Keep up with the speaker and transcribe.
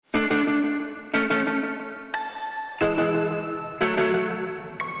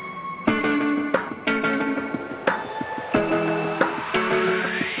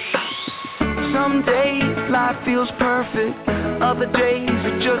Some days life feels perfect, other days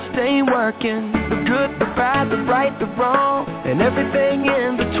it just ain't working. The good, the bad, the right, the wrong, and everything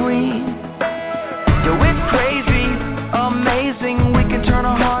in between. Yo, it's crazy, amazing. We can turn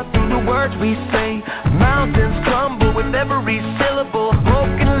our heart through the words we say. Mountains crumble with every syllable. Hope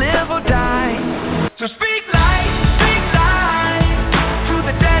can live or die. So speak life to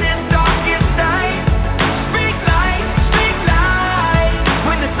the deadest, darkest night. Speak life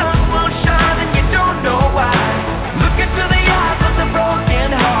when the sun won't shine and you don't know why. Look into the eyes of the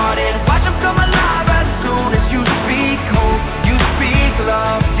broken hearted. Watch them come alive as soon as you speak hope. You speak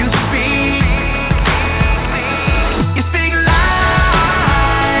love, you speak. You speak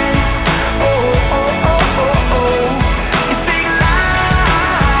life. Oh, oh, oh, oh, oh. You speak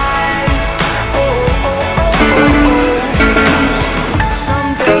life. Oh, oh, oh, oh, oh. Some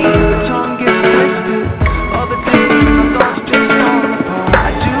days the tongue gets twisted. Other days my thoughts just fall apart. I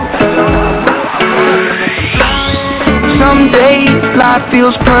do, some days life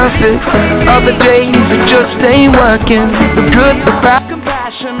feels perfect. Other days it just ain't working. The good, the bad,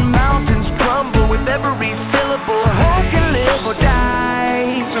 compassion, mountains crumble with every syllable. Hope can live or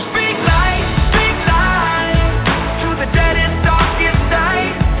die. So speak life to the deadest, darkest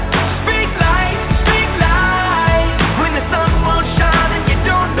night. Speak life when the sun won't shine and you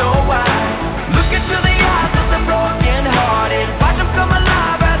don't know why. Look into the eyes of the broken hearted. Watch them come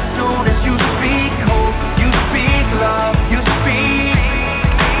alive as soon as you speak hope. You speak love, you speak.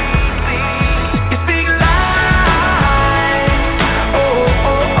 You speak life. Oh,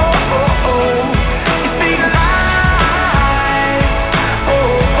 oh, oh, oh, oh. You speak life.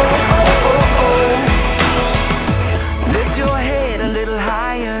 Oh, oh, oh, oh, oh. Lift your head a little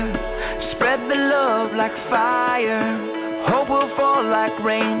higher. Spread the love like fire. Hope will fall like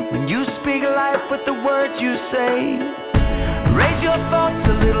rain when you speak life with the words you say. Raise your thoughts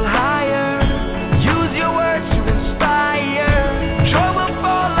a little higher. Use your words to inspire. Joy will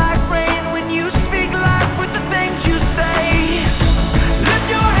fall like rain when you speak life with the things you say. Lift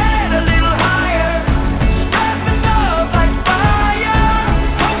your head a little higher. Spread the love like fire.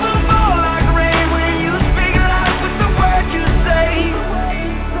 Hope will fall like rain when you speak life with the words you say.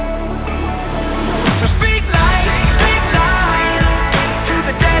 So speak life to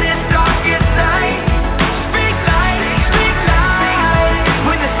the deadest, darkest night. Speak life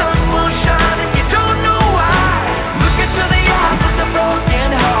when the sun won't shine and you don't know why. Look into the eyes of the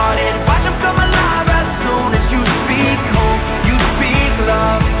broken hearted. Watch them come alive as soon as you speak hope. You speak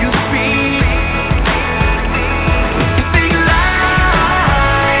love, you speak. You speak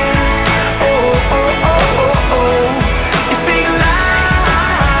life. Oh, oh, oh, oh, oh. You speak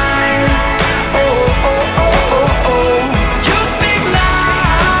life. Oh, oh, oh, oh, oh. You speak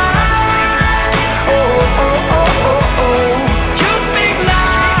life. Oh, oh, oh, oh, oh. You speak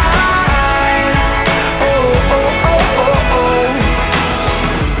life. Oh, oh, oh, oh, oh.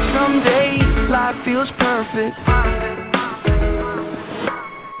 Some days life feels perfect.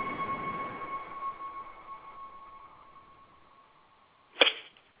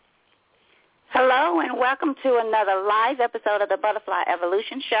 Hello and welcome to another live episode of the Butterfly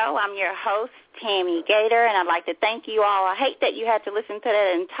Evolution Show. I'm your host, Tammy Gator, and I'd like to thank you all. I hate that you had to listen to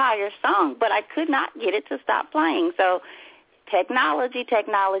that entire song, but I could not get it to stop playing. So technology.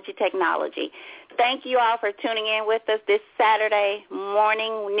 Thank you all for tuning in with us this Saturday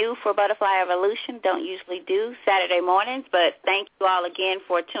morning, new for Butterfly Evolution. Don't usually do Saturday mornings, but thank you all again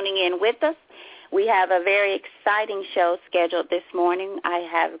for tuning in with us. We have a very exciting show scheduled this morning. I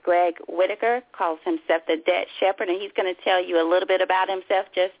have Greg Whitaker, calls himself the Debt Shepherd, and he's going to tell you a little bit about himself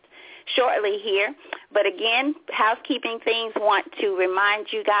just shortly here. But again, housekeeping things, want to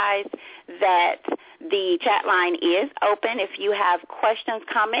remind you guys that the chat line is open. If you have questions,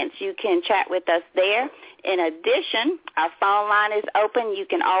 comments, you can chat with us there. In addition, our phone line is open. You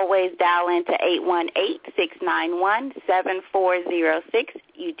can always dial into 818-691-7406.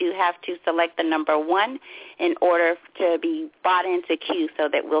 You do have to select the number 1 in order to be brought into queue so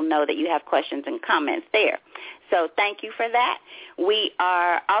that we'll know that you have questions and comments there. So thank you for that. We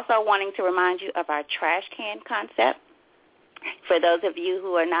are also wanting to remind you of our trash can concept. For those of you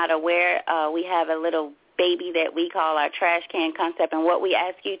who are not aware, we have a little baby that we call our trash can concept, and what we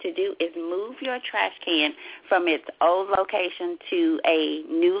ask you to do is move your trash can from its old location to a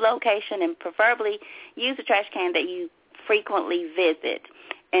new location, and preferably use a trash can that you frequently visit.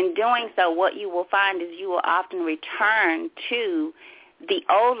 In doing so, what you will find is you will often return to the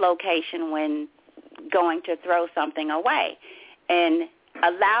old location when going to throw something away, and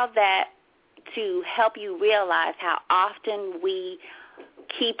allow that to help you realize how often we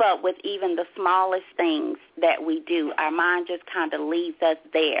keep up with even the smallest things that we do. Our mind just kind of leads us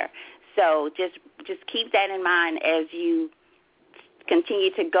there. So just keep that in mind as you continue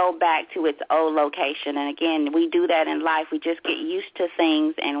to go back to its old location. And, again, we do that in life. We just get used to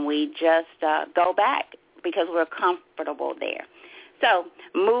things, and we just go back because we're comfortable there. So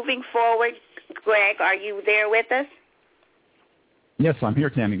moving forward, Greg, are you there with us? Yes, I'm here,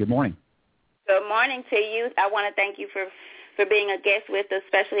 Tammy. Good morning. Good morning to you. I want to thank you for being a guest with us,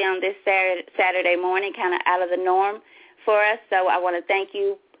 especially on this Saturday morning, kind of out of the norm for us. So I want to thank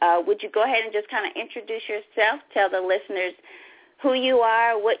you. Would you go ahead and just kind of introduce yourself, tell the listeners who you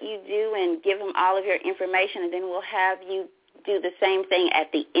are, what you do, and give them all of your information, and then we'll have you do the same thing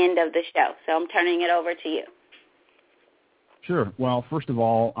at the end of the show. So I'm turning it over to you. Sure. Well, first of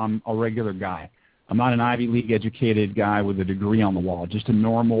all, I'm a regular guy. I'm not an Ivy League educated guy with a degree on the wall, just a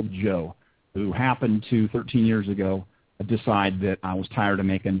normal Joe who happened to 13 years ago decide that I was tired of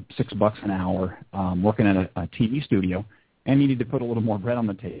making $6 an hour working at a TV studio and needed to put a little more bread on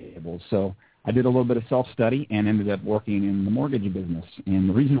the table. So I did a little bit of self-study and ended up working in the mortgage business. And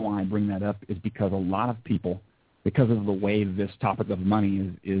the reason why I bring that up is because a lot of people, because of the way this topic of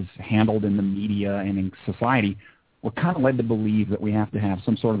money is handled in the media and in society, we're kind of led to believe that we have to have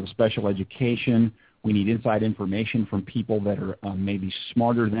some sort of a special education. We need inside information from people that are maybe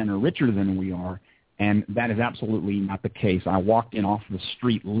smarter than or richer than we are, and that is absolutely not the case. I walked in off the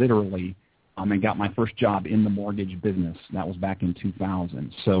street literally and got my first job in the mortgage business. That was back in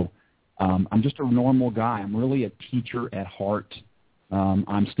 2000. So I'm just a normal guy. I'm really a teacher at heart.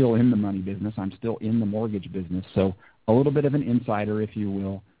 I'm still in the money business. I'm still in the mortgage business. So a little bit of an insider, if you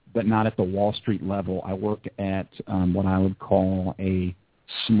will, but not at the Wall Street level. I work at what I would call a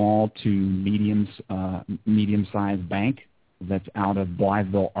small to medium-sized bank that's out of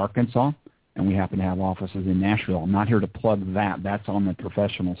Blytheville, Arkansas, and we happen to have offices in Nashville. I'm not here to plug that. That's on the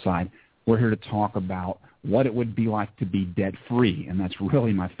professional side. We're here to talk about what it would be like to be debt-free, and that's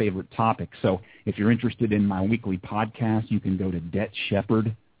really my favorite topic. So if you're interested in my weekly podcast, you can go to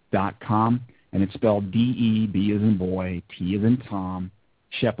debtshepherd.com, and it's spelled D-E-B as in boy, T as in Tom,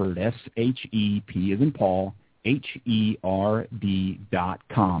 Shepherd, S-H-E-P as in Paul, HERD.com.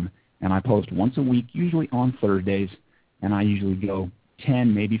 And I post once a week, usually on Thursdays, and I usually go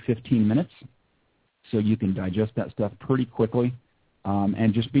 10, maybe 15 minutes, so you can digest that stuff pretty quickly.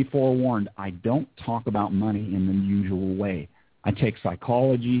 And just be forewarned, I don't talk about money in the usual way. I take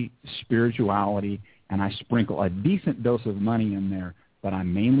psychology, spirituality, and I sprinkle a decent dose of money in there, but I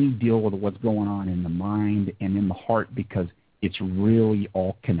mainly deal with what's going on in the mind and in the heart because it's really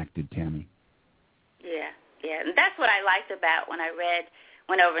all connected, Tammy. Yeah. And that's what I liked about when I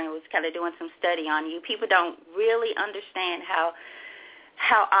went over and was kind of doing some study on you. People don't really understand how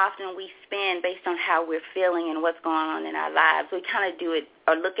often we spend based on how we're feeling and what's going on in our lives. We kind of do it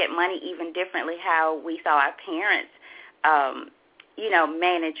or look at money even differently how we saw our parents,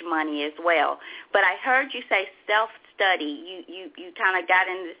 manage money as well. But I heard you say self-study. You kind of got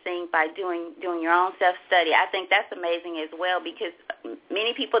into this thing by doing your own self-study. I think that's amazing as well because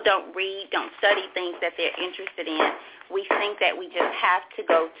many people don't study things that they're interested in. We think that we just have to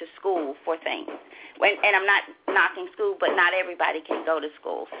go to school for things. And I'm not knocking school, but not everybody can go to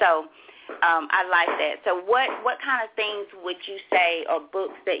school. So I like that. So what kind of things would you say or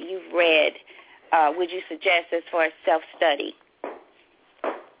books that you've read would you suggest as far as self-study?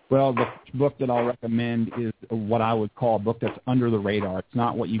 Well, the book that I'll recommend is what I would call a book that's under the radar. It's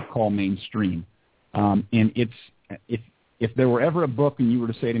not what you'd call mainstream. And it's if there were ever a book and you were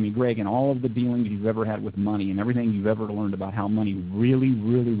to say to me, Greg, in all of the dealings you've ever had with money and everything you've ever learned about how money really,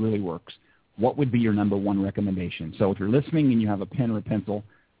 really, really works, what would be your number one recommendation? So if you're listening and you have a pen or a pencil,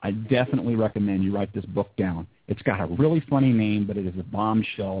 I definitely recommend you write this book down. It's got a really funny name, but it is a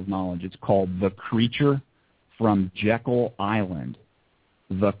bombshell of knowledge. It's called The Creature from Jekyll Island.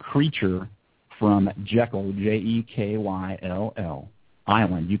 The Creature from Jekyll, Jekyll,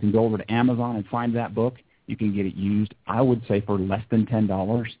 Island. You can go over to Amazon and find that book. You can get it used, I would say, for less than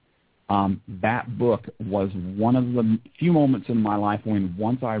 $10. That book was one of the few moments in my life when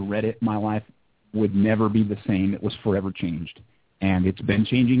once I read it, my life would never be the same. It was forever changed. And it's been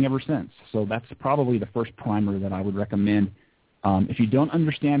changing ever since. So that's probably the first primer that I would recommend. If you don't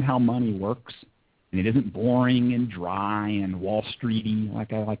understand how money works, and it isn't boring and dry and Wall Streety,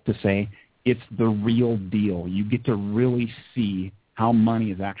 like I like to say, it's the real deal. You get to really see how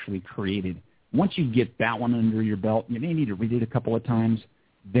money is actually created. Once you get that one under your belt, you may need to read it a couple of times,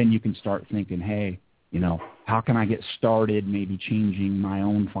 then you can start thinking, hey, how can I get started maybe changing my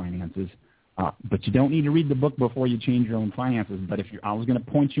own finances? But you don't need to read the book before you change your own finances. But I was going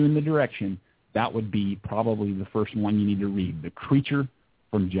to point you in the direction, that would be probably the first one you need to read, The Creature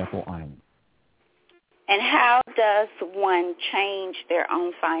from Jekyll Island. And how does one change their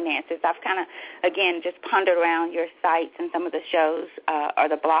own finances? I've kind of, again, just pondered around your sites and some of the shows or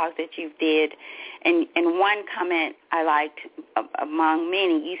the blogs that you did. And one comment I liked among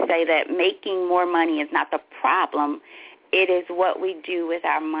many, you say that making more money is not the problem. It is what we do with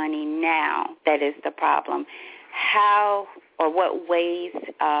our money now that is the problem. How or what ways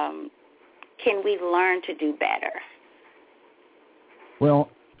can we learn to do better? Well,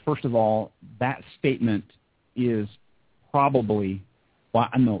 first of all, that statement is probably,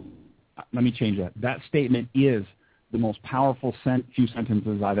 let me change that. That statement is the most powerful few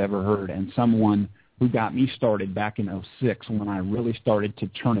sentences I've ever heard, and someone who got me started back in 2006 when I really started to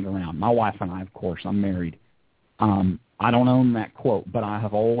turn it around. My wife and I, of course, I'm married. I don't own that quote, but I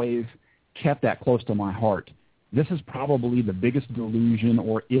have always kept that close to my heart. This is probably the biggest delusion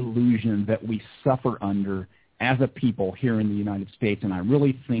or illusion that we suffer under as a people here in the United States, and I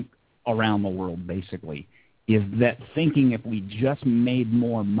really think around the world basically, is that thinking if we just made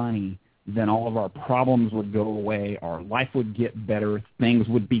more money, then all of our problems would go away, our life would get better, things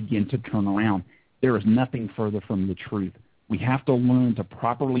would begin to turn around. There is nothing further from the truth. We have to learn to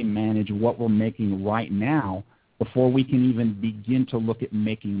properly manage what we're making right now before we can even begin to look at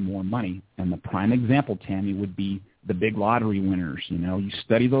making more money. And the prime example, Tammy, would be the big lottery winners. You know, you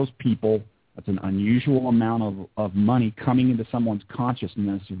study those people. That's an unusual amount of money coming into someone's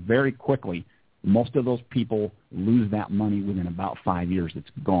consciousness very quickly. Most of those people lose that money within about 5 years.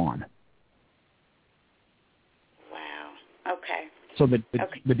 It's gone. Wow. Okay. So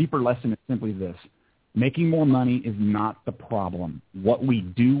the deeper lesson is simply this. Making more money is not the problem. What we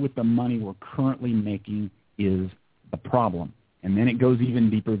do with the money we're currently making is the problem. And then it goes even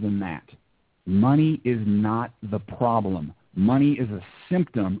deeper than that. Money is not the problem. Money is a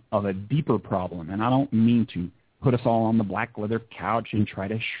symptom of a deeper problem. And I don't mean to put us all on the black leather couch and try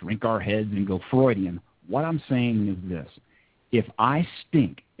to shrink our heads and go Freudian. What I'm saying is this. If I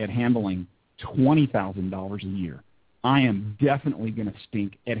stink at handling $20,000 a year, I am definitely going to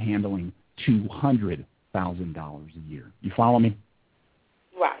stink at handling $200,000 a year. You follow me?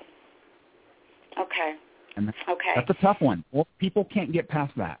 Right. Okay. And that's a tough one. Well, people can't get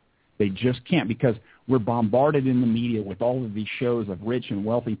past that. They just can't, because we're bombarded in the media with all of these shows of rich and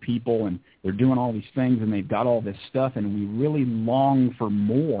wealthy people, and they're doing all these things, and they've got all this stuff, and we really long for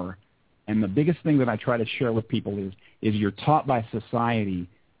more. And the biggest thing that I try to share with people is you're taught by society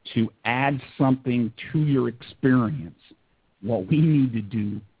to add something to your experience. What we need to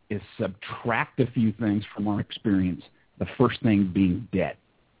do is subtract a few things from our experience, the first thing being debt.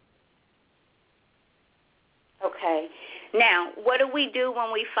 Okay. Now, what do we do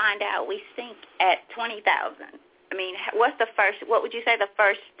when we find out we sink at $20,000? I mean, what would you say the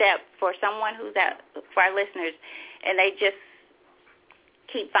first step for someone who's for our listeners, and they just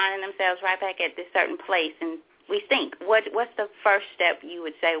keep finding themselves right back at this certain place and we sink? What's the first step you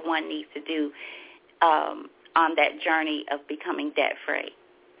would say one needs to do on that journey of becoming debt-free?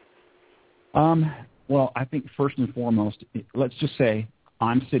 Well, I think first and foremost, let's just say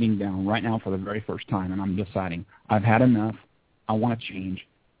I'm sitting down right now for the very first time, and I'm deciding I've had enough. I want to change.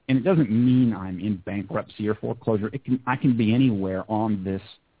 And it doesn't mean I'm in bankruptcy or foreclosure. I can be anywhere on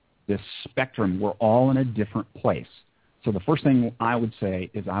this spectrum. We're all in a different place. So the first thing I would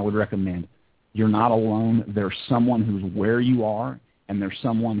say is I would recommend you're not alone. There's someone who's where you are, and there's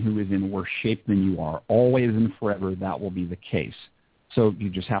someone who is in worse shape than you are. Always and forever that will be the case. So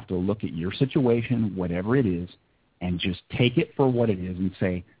you just have to look at your situation, whatever it is, and just take it for what it is and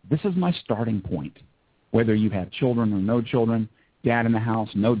say, this is my starting point. Whether you have children or no children, dad in the house,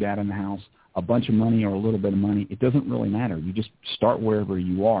 no dad in the house, a bunch of money or a little bit of money, it doesn't really matter. You just start wherever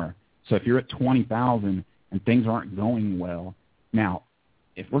you are. So if you're at $20,000 and things aren't going well, now,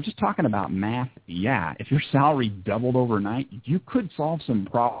 if we're just talking about math, yeah, if your salary doubled overnight, you could solve some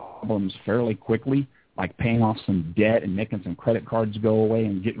problems fairly quickly, like paying off some debt and making some credit cards go away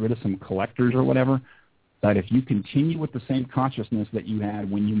and get rid of some collectors or whatever. But if you continue with the same consciousness that you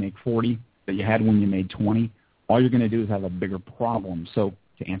had when you make 40, that you had when you made 20, all you're going to do is have a bigger problem. So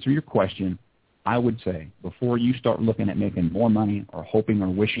to answer your question, I would say before you start looking at making more money or hoping or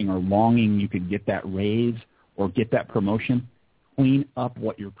wishing or longing you could get that raise or get that promotion, clean up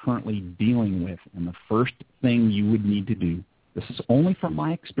what you're currently dealing with. And the first thing you would need to do, this is only from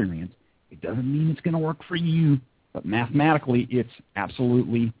my experience, it doesn't mean it's going to work for you, but mathematically it's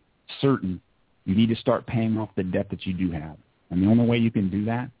absolutely certain. You need to start paying off the debt that you do have. And the only way you can do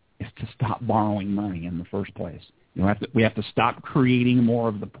that is to stop borrowing money in the first place. We have to stop creating more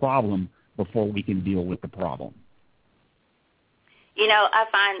of the problem before we can deal with the problem. You know, I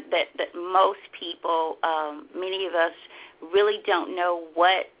find that most people, many of us, really don't know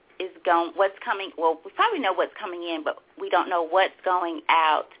what what's coming. Well, we probably know what's coming in, but we don't know what's going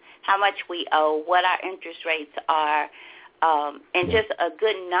out, how much we owe, what our interest rates are, and just a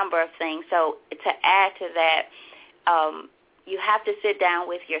good number of things. So to add to that, you have to sit down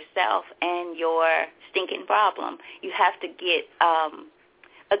with yourself and your stinking problem. You have to get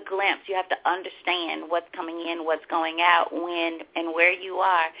a glimpse. You have to understand what's coming in, what's going out, when and where you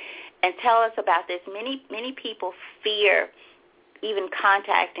are. And tell us about this. Many people fear even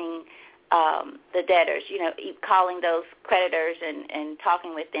contacting the debtors, calling those creditors and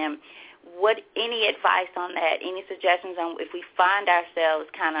talking with them. Any advice on that? Any suggestions on if we find ourselves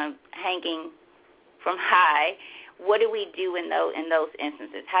kind of hanging from high, what do we do in those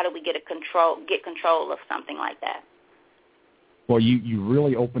instances? How do we get control of something like that? Well, you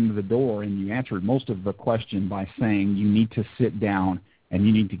really opened the door and you answered most of the question by saying you need to sit down and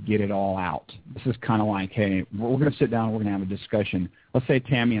you need to get it all out. This is kind of like, hey, we're going to sit down and we're going to have a discussion. Let's say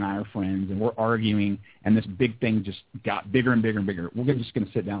Tammy and I are friends and we're arguing and this big thing just got bigger and bigger and bigger. We're just going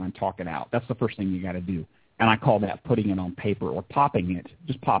to sit down and talk it out. That's the first thing you got to do. And I call that putting it on paper or popping it.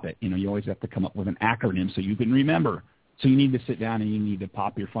 Just pop it. You always have to come up with an acronym so you can remember. So you need to sit down and you need to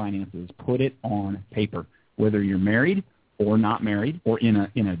pop your finances. Put it on paper, whether you're married or not married, or in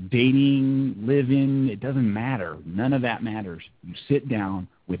a dating, live-in, it doesn't matter. None of that matters. You sit down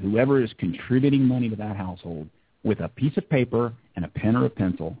with whoever is contributing money to that household with a piece of paper and a pen or a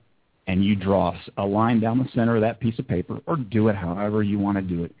pencil, and you draw a line down the center of that piece of paper, or do it however you want to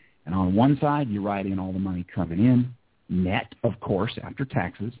do it. And on one side, you write in all the money coming in, net, of course, after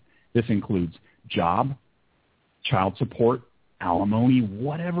taxes. This includes job, child support, alimony,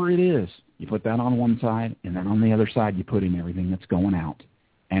 whatever it is. You put that on one side, and then on the other side you put in everything that's going out.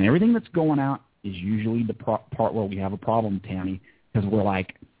 And everything that's going out is usually the part where we have a problem, Tammy, because we're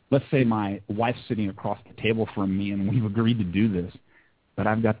like, let's say my wife's sitting across the table from me, and we've agreed to do this, but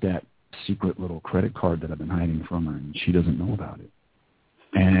I've got that secret little credit card that I've been hiding from her, and she doesn't know about it.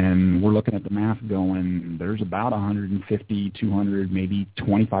 And we're looking at the math going, there's about $150, $200, maybe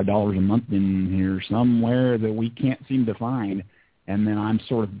 $25 a month in here somewhere that we can't seem to find. And then I'm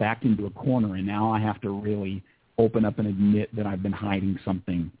sort of backed into a corner, and now I have to really open up and admit that I've been hiding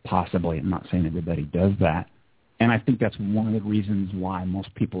something, possibly. I'm not saying everybody does that. And I think that's one of the reasons why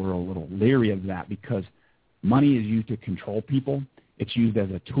most people are a little leery of that, because money is used to control people. It's used as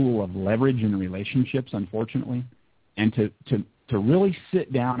a tool of leverage in relationships, unfortunately. And to really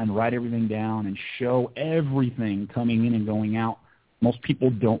sit down and write everything down and show everything coming in and going out, most people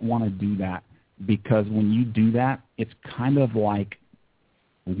don't want to do that, because when you do that, it's kind of like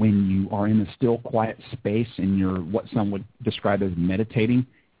when you are in a still, quiet space and you're what some would describe as meditating.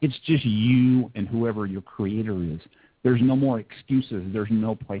 It's just you and whoever your creator is. There's no more excuses. There's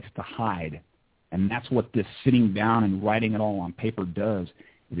no place to hide. And that's what this sitting down and writing it all on paper does,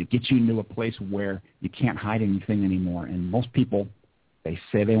 is it gets you into a place where you can't hide anything anymore. And most people, they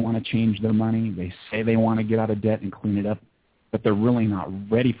say they want to change their money. They say they want to get out of debt and clean it up, but they're really not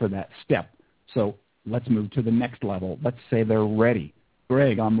ready for that step. So let's move to the next level. Let's say they're ready.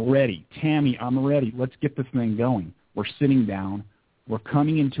 Greg, I'm ready. Tammy, I'm ready. Let's get this thing going. We're sitting down. We're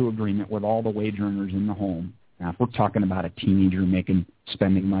coming into agreement with all the wage earners in the home. Now, if we're talking about a teenager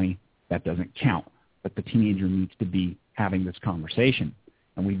spending money, that doesn't count. But the teenager needs to be having this conversation.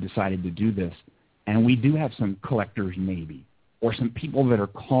 And we've decided to do this. And we do have some collectors maybe, or some people that are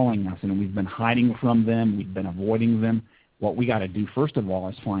calling us, and we've been hiding from them. We've been avoiding them. What we got to do, first of all,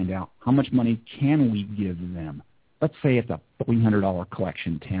 is find out how much money can we give them. Let's say it's a $300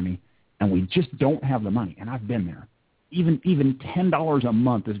 collection, Tammy, and we just don't have the money. And I've been there. Even $10 a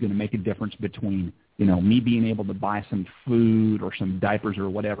month is going to make a difference between, me being able to buy some food or some diapers or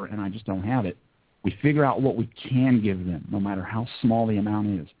whatever, and I just don't have it. We figure out what we can give them, no matter how small the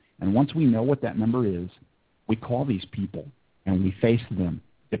amount is. And once we know what that number is, we call these people and we face them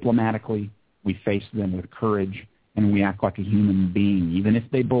diplomatically. We face them with courage, and we act like a human being, even if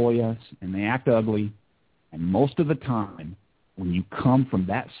they bully us and they act ugly. And most of the time, when you come from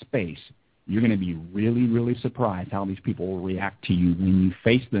that space, you're going to be really, really surprised how these people will react to you when you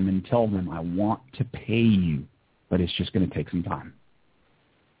face them and tell them, I want to pay you, but it's just going to take some time.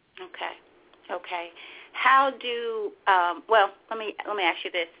 Okay. How do let me ask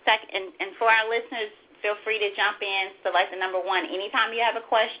you this. And for our listeners, feel free to jump in, select the number 1 anytime you have a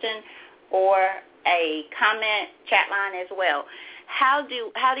question or a comment, chat line as well. How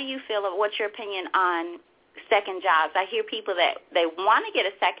do you feel, what's your opinion on second jobs? I hear people that they want to get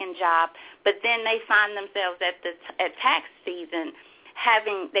a second job, but then they find themselves at tax season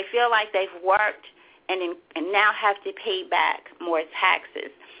they feel like they've worked and now have to pay back more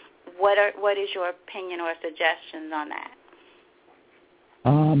taxes. What is your opinion or suggestions on that?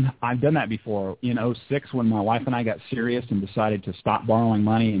 I've done that before. In 2006, when my wife and I got serious and decided to stop borrowing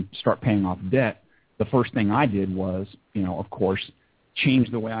money and start paying off debt, the first thing I did was, of course,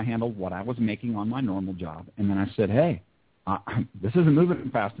 change the way I handled what I was making on my normal job. And then I said, hey, this isn't moving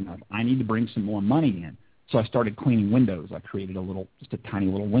fast enough. I need to bring some more money in. So I started cleaning windows. I created just a tiny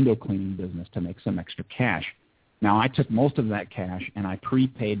little window cleaning business to make some extra cash. Now, I took most of that cash and I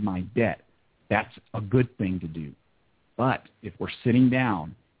prepaid my debt. That's a good thing to do. But if we're sitting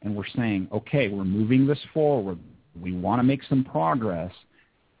down and we're saying, okay, we're moving this forward, we want to make some progress,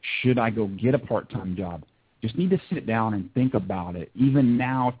 should I go get a part-time job? Just need to sit down and think about it. Even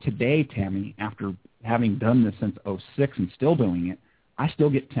now, today, Tammy, after having done this since 2006 and still doing it, I still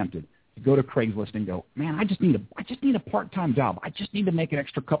get tempted to go to Craigslist and go, man, I just need a part-time job. I just need to make an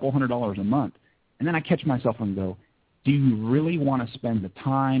extra couple $100 a month. And then I catch myself and go, do you really want to spend the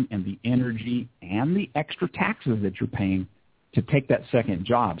time and the energy and the extra taxes that you're paying to take that second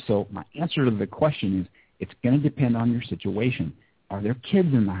job? So my answer to the question is it's going to depend on your situation. Are there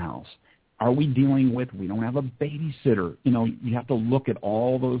kids in the house? Are we dealing with, we don't have a babysitter? You have to look at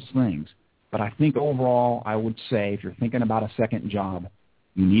all those things. But I think overall, I would say if you're thinking about a second job,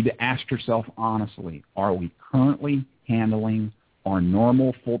 you need to ask yourself honestly, are we currently handling our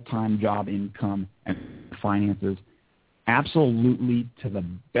normal full-time job income and finances absolutely to the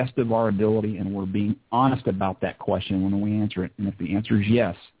best of our ability, and we're being honest about that question when we answer it? And if the answer is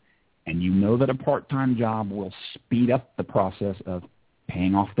yes, and you know that a part-time job will speed up the process of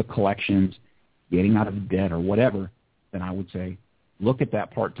paying off the collections, getting out of debt or whatever, then I would say look at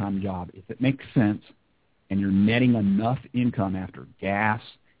that part-time job. If it makes sense and you're netting enough income after gas,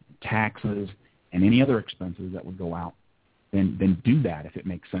 taxes, and any other expenses that would go out, then do that if it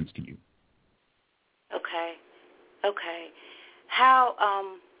makes sense to you. Okay. How,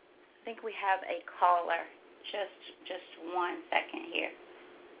 I think we have a caller. Just 1 second here.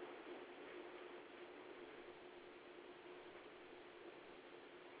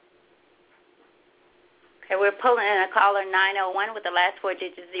 Okay, we're pulling in a caller 901 with the last 4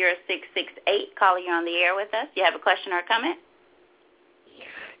 digits 0668. Caller, you're on the air with us. Do you have a question or a comment?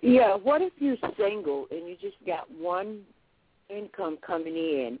 Yeah, what if you're single and you just got one income coming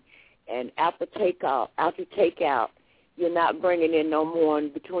in, and after takeout, you're not bringing in no more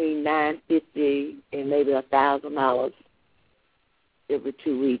than between $950 and maybe $1,000 every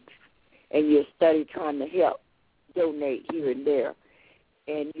 2 weeks, and you're steady trying to help donate here and there,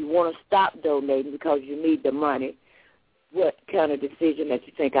 and you want to stop donating because you need the money? What kind of decision that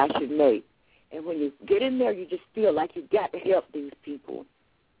you think I should make? And when you get in there, you just feel like you got to help these people,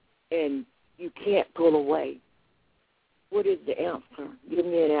 and you can't pull away. What is the answer? Give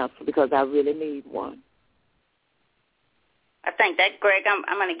me an answer, because I really need one. I think that, Greg,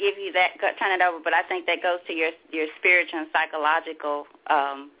 I'm going to give you that, turn it over, but I think that goes to your spiritual and psychological.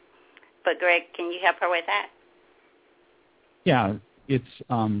 But, Greg, can you help her with that? Yeah, it's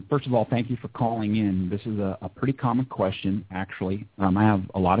first of all, thank you for calling in. This is a pretty common question, actually. I have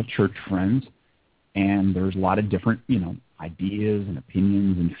a lot of church friends, and there's a lot of different, ideas and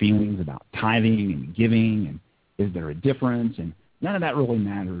opinions and feelings about tithing and giving, and is there a difference? And none of that really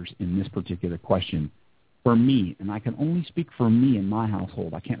matters in this particular question. For me, and I can only speak for me in my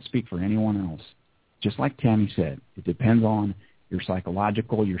household, I can't speak for anyone else. Just like Tammy said, it depends on your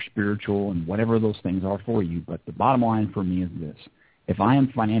psychological, your spiritual, and whatever those things are for you. But the bottom line for me is this. If I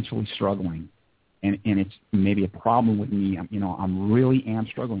am financially struggling, and it's maybe a problem with me, I'm really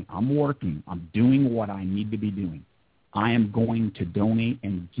struggling. I'm working. I'm doing what I need to be doing. I am going to donate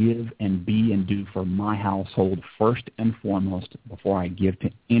and give and be and do for my household first and foremost before I give to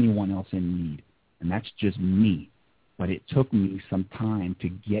anyone else in need. And that's just me. But it took me some time to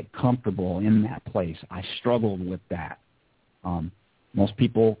get comfortable in that place. I struggled with that. Most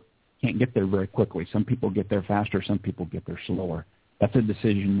people can't get there very quickly. Some people get there faster. Some people get there slower. That's a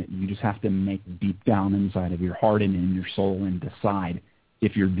decision that you just have to make deep down inside of your heart and in your soul, and decide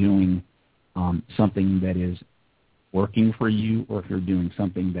if you're doing something that is working for you or if you're doing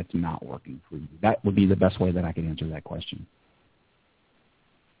something that's not working for you. That would be the best way that I could answer that question.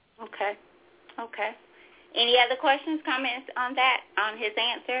 Okay. Any other questions, comments on that, on his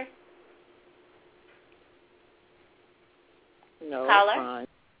answer? No, Caller? I'm fine.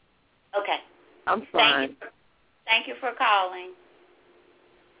 Okay. I'm fine. Thank you for calling.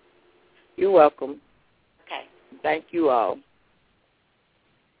 You're welcome. Okay. Thank you all.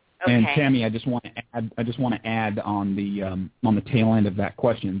 Okay. And Tammy, I just want to add on the tail end of that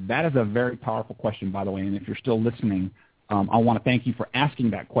question. That is a very powerful question, by the way. And if you're still listening, I want to thank you for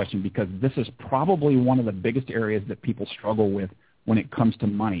asking that question, because this is probably one of the biggest areas that people struggle with when it comes to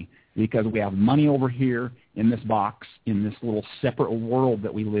money. because we have money over here in this box, in this little separate world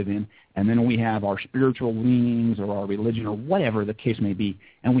that we live in, and then we have our spiritual leanings or our religion or whatever the case may be,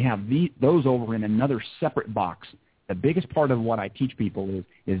 and we have those over in another separate box. The biggest part of what I teach people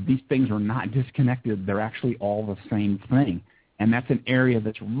is these things are not disconnected. They're actually all the same thing. And that's an area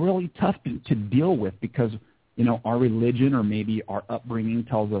that's really tough to deal with because, you know, our religion or maybe our upbringing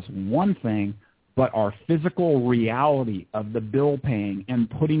tells us one thing, but our physical reality of the bill paying and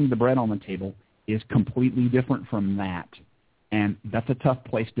putting the bread on the table is completely different from that. And that's a tough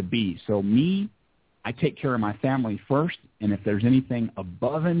place to be. So me, I take care of my family first, and if there's anything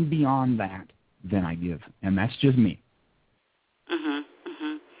above and beyond that, then I give. And that's just me.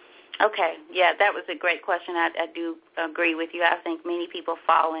 Okay. Yeah, that was a great question. I do agree with you. I think many people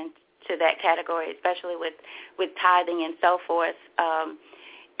fall into that category, especially with tithing and so forth.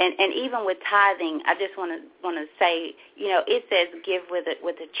 And even with tithing, I just want to say, you know, it says give with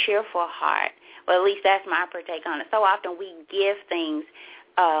a cheerful heart. Well, at least that's my take on it. So often we give things,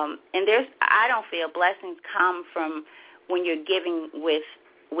 and I don't feel blessings come from when you're giving with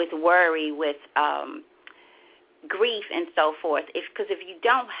worry, with grief and so forth. Because if you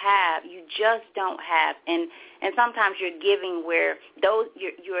don't have, you just don't have, and sometimes you're giving where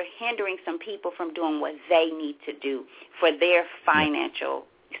you're hindering some people from doing what they need to do for their financial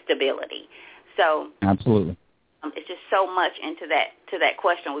stability. So absolutely, it's just so much into that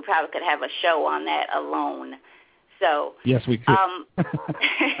question. We probably could have a show on that alone. So yes, we could.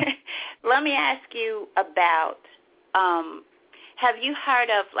 Let me ask you about. Have you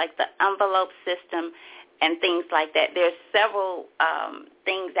heard of like the envelope system and things like that? There's several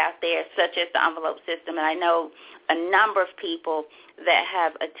things out there, such as the envelope system, and I know a number of people that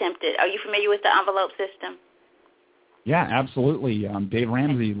have attempted. Are you familiar with the envelope system? Yeah, absolutely. Dave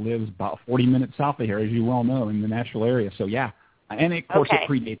Ramsey lives about 40 minutes south of here, as you well know, in the Nashville area. So, yeah. And, of course, it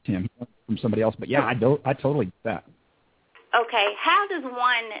predates him from somebody else. But, yeah, I totally get that. Okay. How does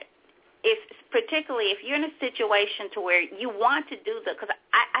one, particularly if you're in a situation to where you want to do because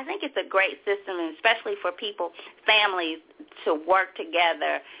I think it's a great system, and especially for people, families, to work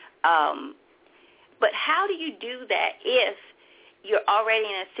together. But how do you do that if you're already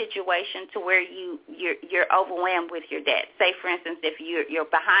in a situation to where you're overwhelmed with your debt? Say, for instance, if you're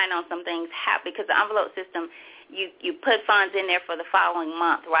behind on some things, because the envelope system, you put funds in there for the following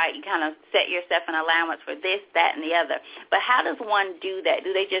month, right? You kind of set yourself an allowance for this, that, and the other. But how does one do that?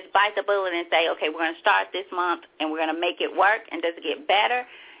 Do they just bite the bullet and say, okay, we're going to start this month and we're going to make it work, and does it get better,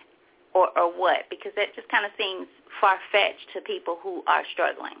 or what? Because that just kind of seems far-fetched to people who are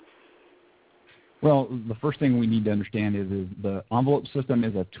struggling. Well, the first thing we need to understand is the envelope system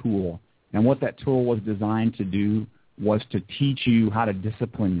is a tool. And what that tool was designed to do was to teach you how to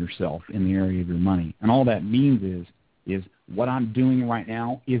discipline yourself in the area of your money. And all that means is what I'm doing right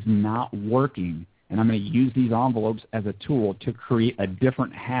now is not working, and I'm going to use these envelopes as a tool to create a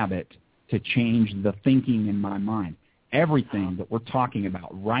different habit to change the thinking in my mind. Everything that we're talking about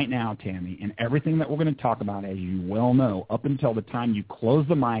right now, Tammy, and everything that we're going to talk about, as you well know, up until the time you close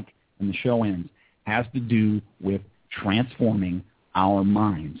the mic and the show ends, has to do with transforming our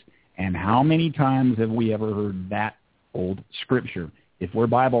minds. And how many times have we ever heard that old scripture? If we're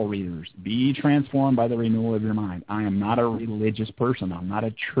Bible readers, be transformed by the renewal of your mind. I am not a religious person. I'm not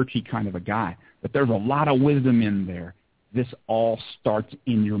a churchy kind of a guy. But there's a lot of wisdom in there. This all starts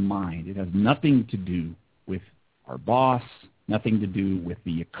in your mind. It has nothing to do with our boss, nothing to do with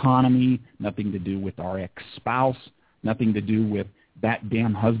the economy, nothing to do with our ex-spouse, nothing to do with that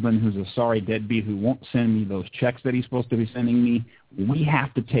damn husband who's a sorry deadbeat who won't send me those checks that he's supposed to be sending me. We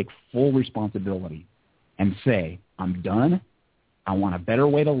have to take full responsibility and say, I'm done. I want a better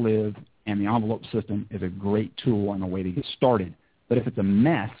way to live, and the envelope system is a great tool and a way to get started. But if it's a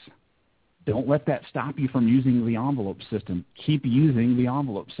mess, don't let that stop you from using the envelope system. Keep using the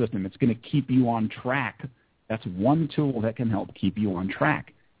envelope system. It's going to keep you on track. That's one tool that can help keep you on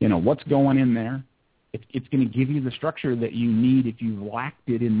track. You know, what's going in there? It's going to give you the structure that you need if you've lacked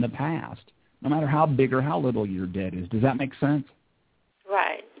it in the past, no matter how big or how little your debt is. Does that make sense?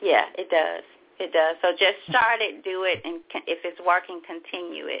 Right. Yeah, it does. It does. So just start it, do it, and if it's working,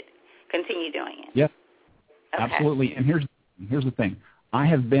 continue it. Continue doing it. Yes, okay. Absolutely. And here's the thing. I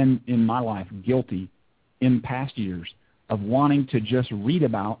have been in my life guilty in past years of wanting to just read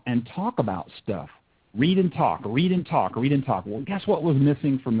about and talk about stuff. Read and talk, read and talk, read and talk. Well, guess what was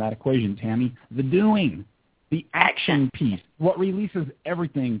missing from that equation, Tammy? The doing, the action piece. What releases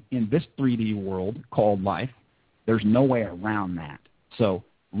everything in this 3D world called life, there's no way around that. So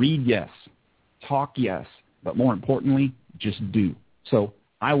read, yes. Talk, yes. But more importantly, just do. So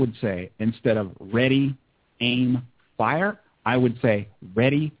I would say instead of ready, aim, fire, I would say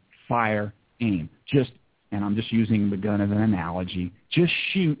ready, fire, aim. And I'm just using the gun as an analogy, just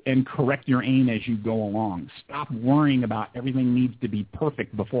shoot and correct your aim as you go along. Stop worrying about everything needs to be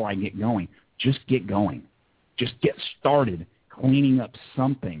perfect before I get going. Just get going. Just get started cleaning up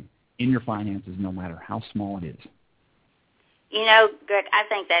something in your finances, no matter how small it is. You know, Greg, I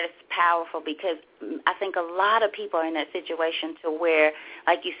think that is powerful because I think a lot of people are in that situation to where,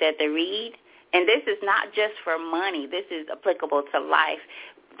 like you said, they read, and this is not just for money. This is applicable to life.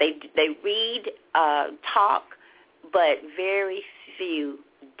 They read, talk, but very few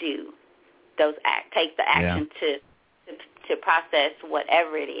do take the action to process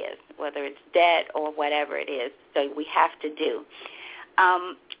whatever it is, whether it's debt or whatever it is. So we have to do.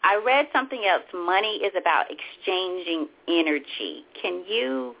 I read something else. Money is about exchanging energy. Can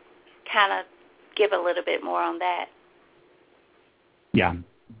you kind of give a little bit more on that? Yeah,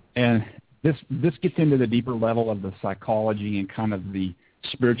 and this gets into the deeper level of the psychology and kind of the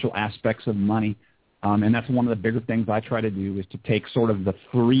spiritual aspects of money, and that's one of the bigger things I try to do is to take sort of the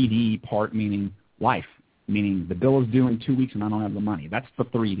 3D part, meaning life, meaning the bill is due in 2 weeks and I don't have the money. That's the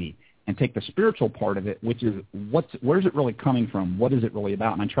 3D. And take the spiritual part of it, which is where's it really coming from? What is it really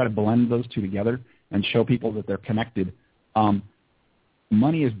about? And I try to blend those two together and show people that they're connected.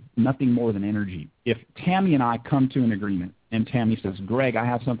 Money is nothing more than energy. If Tammy and I come to an agreement and Tammy says, Greg, I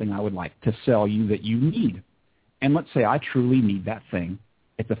have something I would like to sell you that you need. And let's say I truly need that thing.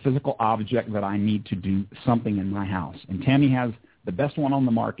 It's a physical object that I need to do something in my house. And Tammy has the best one on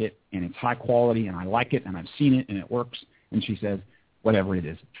the market, and it's high quality, and I like it, and I've seen it, and it works. And she says, whatever it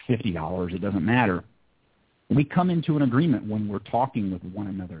is, $50, it doesn't matter. We come into an agreement when we're talking with one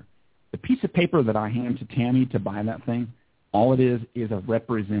another. The piece of paper that I hand to Tammy to buy that thing, all it is a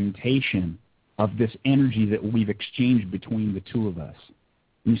representation of this energy that we've exchanged between the two of us.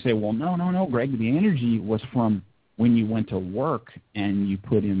 And you say, well, no, Greg, the energy was from when you went to work and you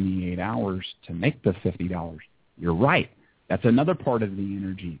put in the 8 hours to make the $50. You're right. That's another part of the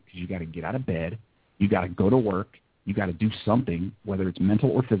energy because you got to get out of bed. You got to go to work. You got to do something, whether it's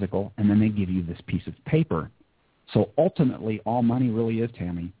mental or physical, and then they give you this piece of paper. So ultimately, all money really is,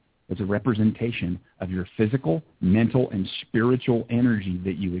 Tammy, is a representation of your physical, mental, and spiritual energy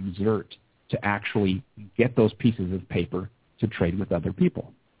that you exert to actually get those pieces of paper to trade with other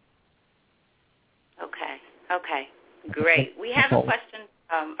people. Okay, great. We have a question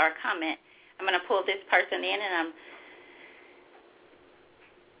or comment. I'm going to pull this person in, and I'm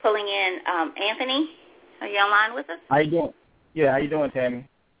pulling in Anthony. Are you online with us? How you doing? Yeah, how you doing, Tammy?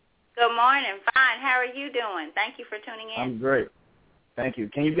 Good morning. Fine. How are you doing? Thank you for tuning in. I'm great. Thank you.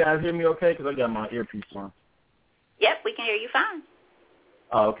 Can you guys hear me okay? Because I got my earpiece on. Yep, we can hear you fine.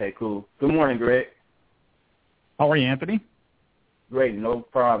 Oh, okay, cool. Good morning, Greg. How are you, Anthony? Great, no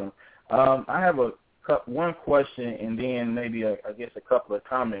problem. I have one question and then maybe, I guess, a couple of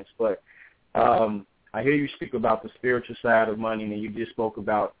comments. But I hear you speak about the spiritual side of money, and you just spoke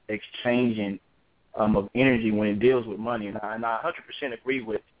about exchanging of energy when it deals with money, and I 100% agree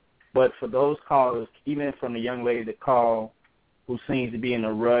with. But for those callers, even from the young lady that called who seems to be in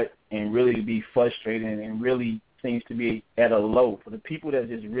a rut and really be frustrated and really seems to be at a low, for the people that are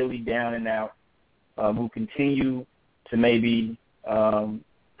just really down and out, who continue to maybe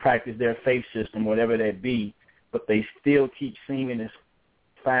practice their faith system, whatever that be, but they still keep seeming to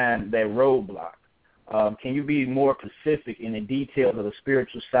find that roadblock. Can you be more specific in the details of the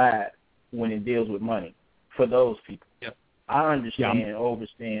spiritual side when it deals with money for those people? Yep. I understand and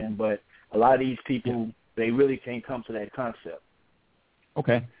overstand, but a lot of these people, they really can't come to that concept.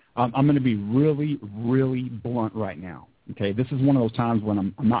 Okay. I'm going to be really, really blunt right now. Okay. This is one of those times when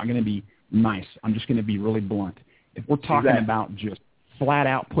I'm not going to be nice. I'm just going to be really blunt. If we're talking about just flat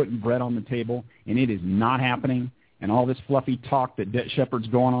out putting bread on the table and it is not happening, and all this fluffy talk that Debt Shepherd's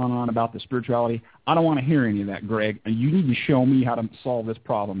going on about the spirituality, I don't want to hear any of that, Greg. You need to show me how to solve this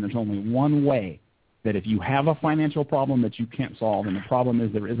problem. There's only one way that if you have a financial problem that you can't solve, and the problem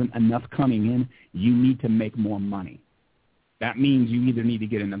is there isn't enough coming in, you need to make more money. That means you either need to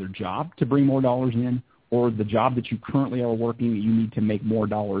get another job to bring more dollars in, or the job that you currently are working, you need to make more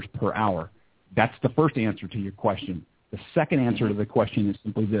dollars per hour. That's the first answer to your question. The second answer to the question is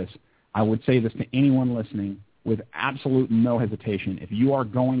simply this. I would say this to anyone listening with absolute no hesitation. If you are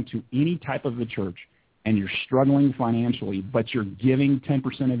going to any type of a church and you're struggling financially, but you're giving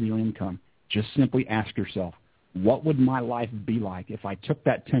 10% of your income, just simply ask yourself, what would my life be like if I took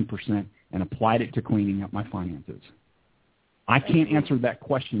that 10% and applied it to cleaning up my finances? I can't answer that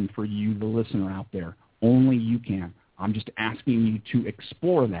question for you, the listener out there. Only you can. I'm just asking you to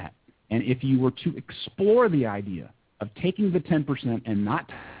explore that. And if you were to explore the idea of taking the 10% and not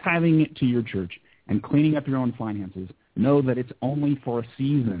tithing it to your church and cleaning up your own finances, know that it's only for a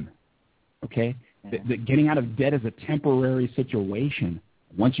season. okay? That getting out of debt is a temporary situation.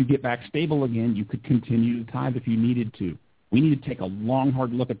 Once you get back stable again, you could continue to tithe if you needed to. We need to take a long,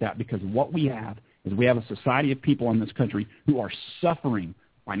 hard look at that, because what we have is we have a society of people in this country who are suffering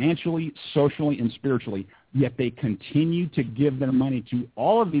financially, socially, and spiritually, yet they continue to give their money to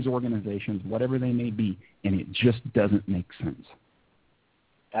all of these organizations, whatever they may be, and it just doesn't make sense.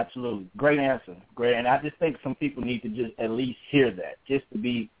 Absolutely. Great answer. Great. And I just think some people need to just at least hear that, just to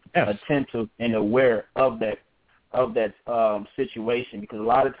be attentive and aware of that situation, because a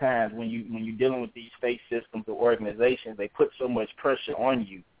lot of times when you're dealing with these faith systems or organizations, they put so much pressure on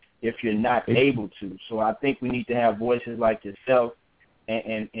you if you're not able to. So I think we need to have voices like yourself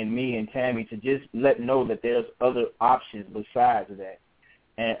and me and Tammy to just know that there's other options besides that.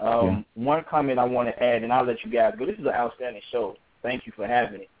 And one comment I want to add, and I'll let you guys go. This is an outstanding show. Thank you for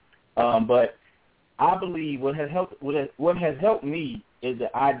having it. But I believe what has helped me is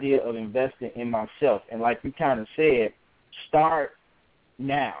the idea of investing in myself. And like you kind of said, start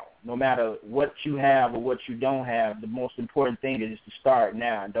now. No matter what you have or what you don't have, the most important thing is to start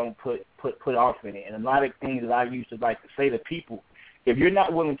now and don't put off in it. And a lot of things that I used to like to say to people, if you're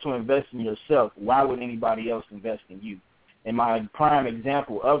not willing to invest in yourself, why would anybody else invest in you? And my prime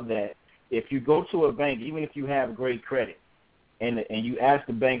example of that, if you go to a bank, even if you have great credit, and you ask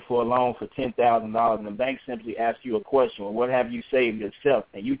the bank for a loan for $10,000, and the bank simply asks you a question, well, what have you saved yourself?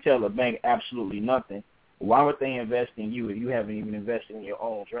 And you tell the bank absolutely nothing. Why would they invest in you if you haven't even invested in your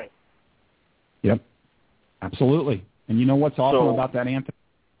own drink? Yep, absolutely. And you know what's awesome about that, Anthony?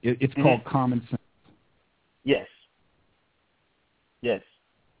 It's called common sense. Yes. Yes,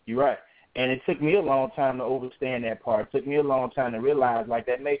 you're right. And it took me a long time to understand that part. It took me a long time to realize, like,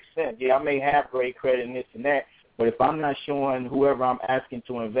 that makes sense. Yeah, I may have great credit and this and that, but if I'm not showing whoever I'm asking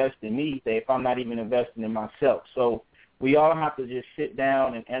to invest in me, if I'm not even investing in myself. So we all have to just sit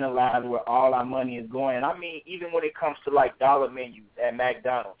down and analyze where all our money is going. And I mean, even when it comes to, like, dollar menus at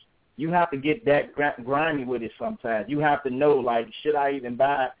McDonald's, you have to get that grimy with it sometimes. You have to know, like, should I even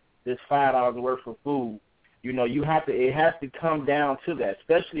buy this $5 worth of food? You know, it has to come down to that,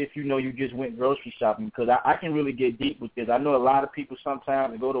 especially if you know you just went grocery shopping, because I can really get deep with this. I know a lot of people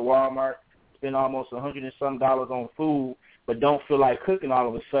sometimes go to Walmart, spend almost $100 and some on food, but don't feel like cooking all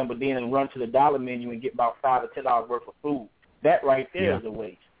of a sudden, but then run to the dollar menu and get about $5 or $10 worth of food. That right there is a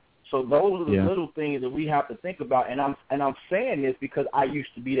waste. So those are the little things that we have to think about, and I'm saying this because I used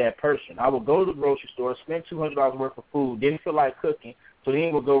to be that person. I would go to the grocery store, spend $200 worth of food, didn't feel like cooking, so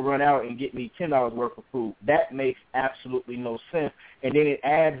then we'll go run out and get me $10 worth of food. That makes absolutely no sense, and then it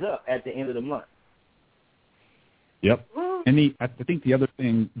adds up at the end of the month. Yep. And I think the other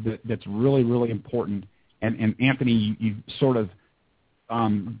thing that's really, really important, and Anthony, you sort of,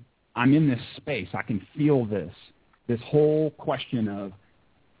 I'm in this space. I can feel this whole question of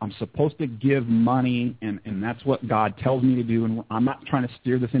I'm supposed to give money, and that's what God tells me to do, and I'm not trying to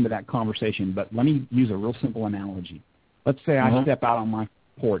steer this into that conversation, but let me use a real simple analogy. Let's say I step out on my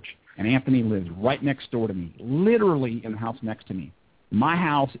porch, and Anthony lives right next door to me, literally in the house next to me. My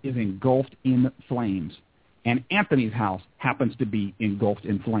house is engulfed in flames, and Anthony's house happens to be engulfed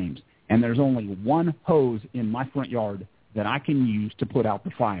in flames. And there's only one hose in my front yard that I can use to put out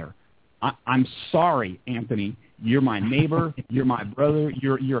the fire. I'm sorry, Anthony. You're my neighbor. You're my brother.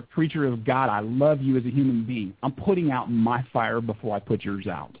 You're a creature of God. I love you as a human being. I'm putting out my fire before I put yours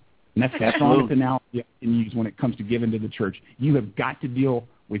out. And that's the strongest analogy I can use when it comes to giving to the church. You have got to deal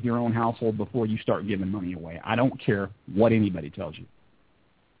with your own household before you start giving money away. I don't care what anybody tells you.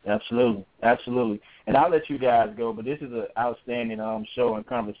 Absolutely. Absolutely. And I'll let you guys go, but this is an outstanding show and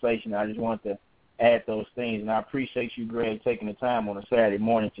conversation. I just want to add those things, and I appreciate you, Greg, taking the time on a Saturday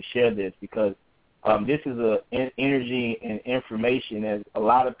morning to share this, because this is energy and information that a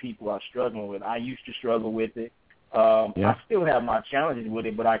lot of people are struggling with. I used to struggle with it. I still have my challenges with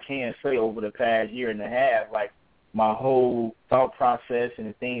it, but I can say over the past year and a half, like, my whole thought process and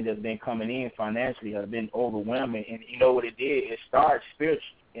the things that's been coming in financially have been overwhelming. And you know what it did? It started spiritually,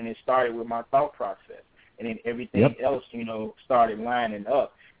 and it started with my thought process. And then everything else, started lining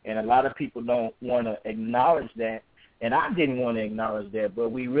up. And a lot of people don't want to acknowledge that. And I didn't want to acknowledge that, but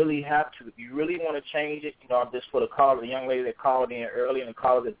we really have to. If you really want to change it, just for the caller, the young lady that called in early and the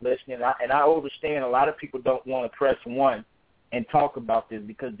caller that's listening, and I understand a lot of people don't want to press one and talk about this,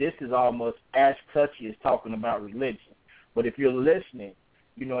 because this is almost as touchy as talking about religion. But if you're listening,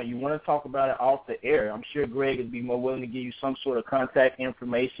 you want to talk about it off the air, I'm sure Greg would be more willing to give you some sort of contact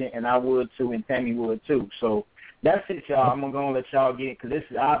information, and I would too, and Tammy would too. So that's it, y'all. I'm going to let y'all get it, because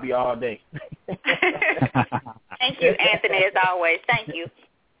I'll be all day. Thank you, Anthony, as always. Thank you.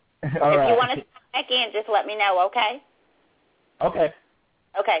 All right. If you want to come back in, just let me know, okay? Okay.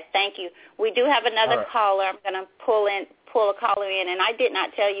 Okay, thank you. We do have another caller. I'm going to pull a caller in, and I did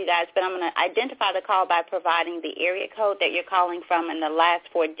not tell you guys, but I'm going to identify the call by providing the area code that you're calling from and the last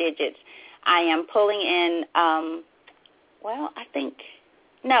 4 digits. I am pulling in,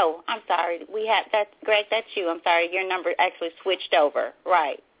 no, I'm sorry. Greg, that's you. I'm sorry. Your number actually switched over.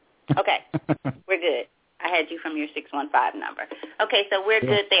 Right. Okay, we're good. I had you from your 615 number. Okay, so we're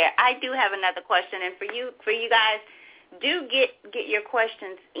good there. I do have another question, and for you guys, do get your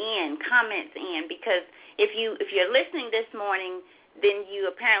questions in, comments in, because if you're listening this morning, then you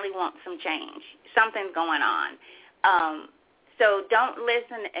apparently want some change. Something's going on. So don't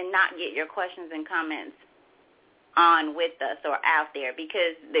listen and not get your questions and comments on with us or out there,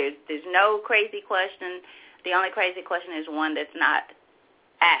 because there's no crazy question. The only crazy question is one that's not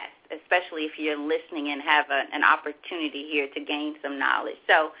asked, especially if you're listening and have an opportunity here to gain some knowledge.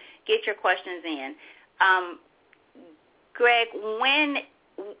 So get your questions in. Greg,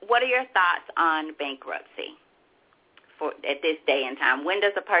 what are your thoughts on bankruptcy at this day and time? When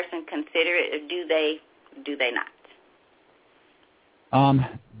does a person consider it, or do they not?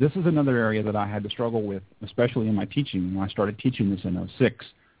 This is another area that I had to struggle with, especially in my teaching when I started teaching this in 2006.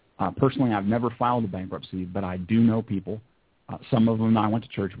 Personally, I've never filed a bankruptcy, but I do know people. Some of them I went to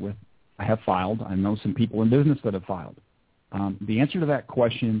church with. I have filed. I know some people in business that have filed. The answer to that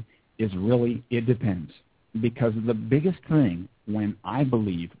question is really, it depends. Because the biggest thing when I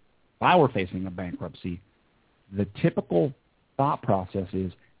believe, if I were facing a bankruptcy, the typical thought process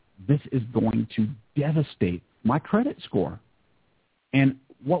is, this is going to devastate my credit score. And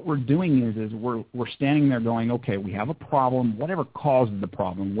what we're doing is we're standing there going, okay, we have a problem, whatever caused the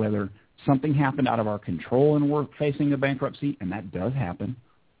problem, whether something happened out of our control and we're facing a bankruptcy, and that does happen,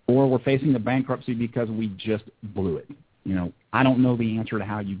 or we're facing a bankruptcy because we just blew it. I don't know the answer to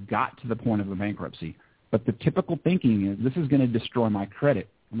how you got to the point of a bankruptcy. But the typical thinking is, this is going to destroy my credit.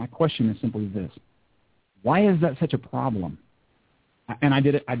 And my question is simply this: why is that such a problem? And I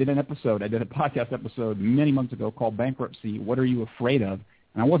did a podcast episode many months ago called Bankruptcy, What Are You Afraid Of?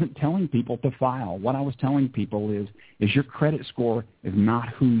 And I wasn't telling people to file. What I was telling people is your credit score is not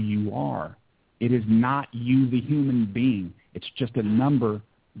who you are. It is not you, the human being. It's just a number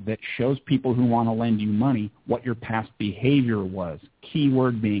that shows people who want to lend you money what your past behavior was.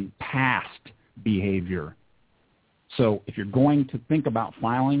 Keyword being past behavior. So if you're going to think about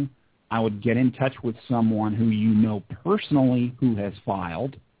filing, I would get in touch with someone who you know personally who has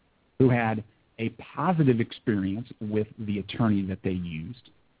filed, who had a positive experience with the attorney that they used,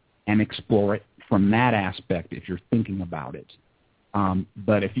 and explore it from that aspect if you're thinking about it.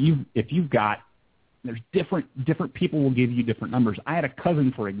 But if you've got, there's different people will give you different numbers. I had a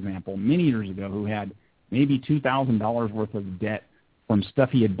cousin, for example, many years ago who had maybe $2,000 worth of debt from stuff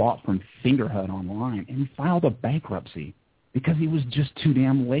he had bought from Fingerhut online, and he filed a bankruptcy because he was just too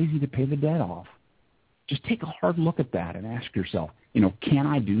damn lazy to pay the debt off. Just take a hard look at that and ask yourself, can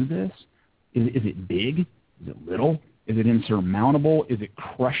I do this? Is it big? Is it little? Is it insurmountable? Is it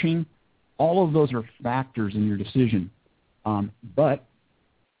crushing? All of those are factors in your decision. But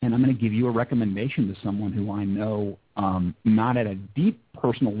I'm going to give you a recommendation to someone who I know, not at a deep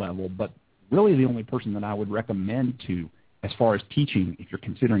personal level, but really the only person that I would recommend to as far as teaching if you're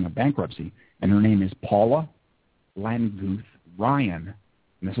considering a bankruptcy, and her name is Paula Landguth Ryan.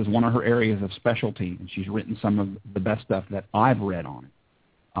 And this is one of her areas of specialty, and she's written some of the best stuff that I've read on it.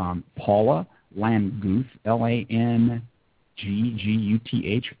 Paula Landguth, Langguth,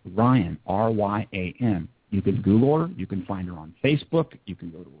 Ryan, Ryan. You can Google her. You can find her on Facebook. You can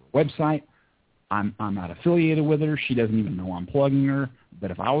go to her website. I'm not affiliated with her. She doesn't even know I'm plugging her. But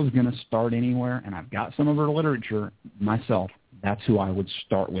if I was going to start anywhere, and I've got some of her literature myself, that's who I would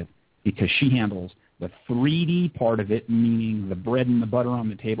start with, because she handles the 3D part of it, meaning the bread and the butter on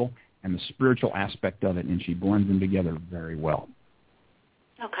the table, and the spiritual aspect of it, and she blends them together very well.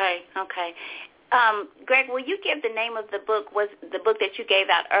 Okay. Greg, will you give the name of the book? Was the book that you gave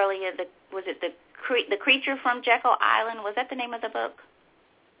out earlier, was it the Creature from Jekyll Island? Was that the name of the book?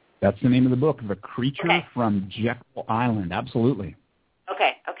 That's the name of the book, The Creature from Jekyll Island. Absolutely.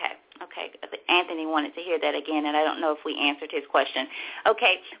 Okay. Anthony wanted to hear that again, and I don't know if we answered his question.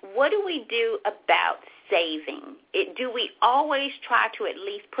 Okay, what do we do about saving? Do we always try to at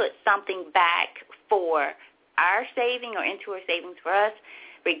least put something back for our saving or into our savings for us,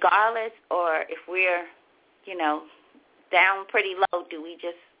 regardless, or if we're, down pretty low, do we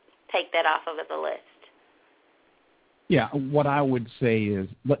just take that off of the list? Yeah, what I would say is,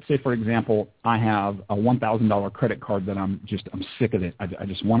 let's say, for example, I have a $1,000 credit card that I'm sick of it. I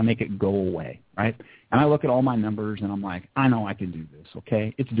just want to make it go away, right? And I look at all my numbers, and I'm like, I know I can do this,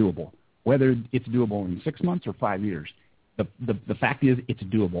 okay? It's doable. Whether it's doable in 6 months or 5 years, the fact is it's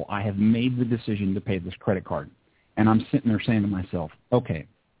doable. I have made the decision to pay this credit card. And I'm sitting there saying to myself, okay,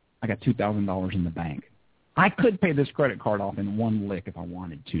 I got $2,000 in the bank. I could pay this credit card off in one lick if I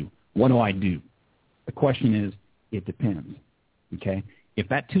wanted to. What do I do? The question is, it depends, okay? If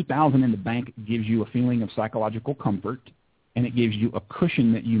that $2,000 in the bank gives you a feeling of psychological comfort and it gives you a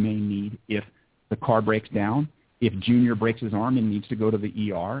cushion that you may need if the car breaks down, if Junior breaks his arm and needs to go to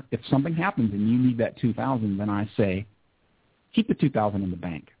the ER, if something happens and you need that $2,000, then I say, keep the $2,000 in the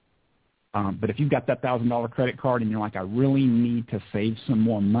bank. But if you've got that $1,000 credit card and you're like, I really need to save some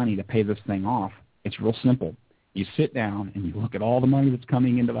more money to pay this thing off, it's real simple. You sit down and you look at all the money that's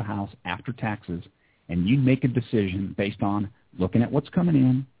coming into the house after taxes, and you make a decision based on looking at what's coming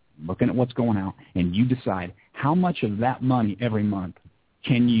in, looking at what's going out, and you decide how much of that money every month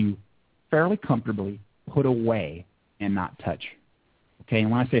can you fairly comfortably put away and not touch. Okay,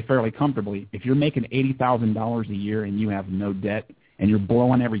 and when I say fairly comfortably, if you're making $80,000 a year and you have no debt and you're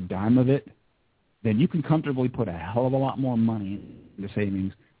blowing every dime of it, then you can comfortably put a hell of a lot more money into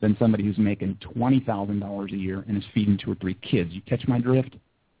savings than somebody who's making $20,000 a year and is feeding 2 or 3 kids. You catch my drift?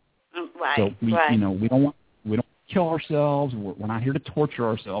 Right. So we don't kill ourselves. We're not here to torture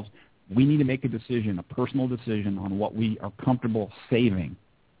ourselves. We need to make a decision, a personal decision on what we are comfortable saving.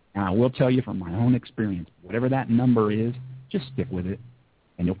 And I will tell you from my own experience, whatever that number is, just stick with it,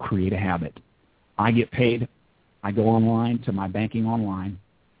 and you'll create a habit. I get paid. I go online to my banking online.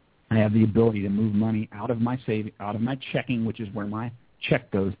 I have the ability to move money out of my checking, which is where my check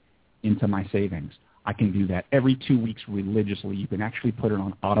goes, into my savings. I can do that every 2 weeks religiously. You can actually put it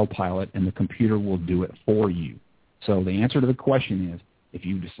on autopilot, and the computer will do it for you. So the answer to the question is, if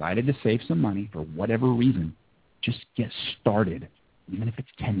you decided to save some money for whatever reason, just get started, even if it's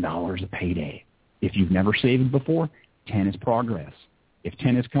 $10 a payday. If you've never saved before, 10 is progress. If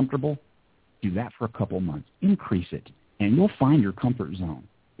 10 is comfortable, do that for a couple months. Increase it, and you'll find your comfort zone.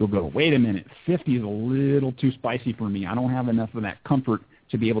 You'll go, wait a minute, 50 is a little too spicy for me. I don't have enough of that comfort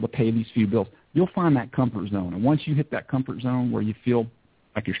to be able to pay these few bills. You'll find that comfort zone, and once you hit that comfort zone where you feel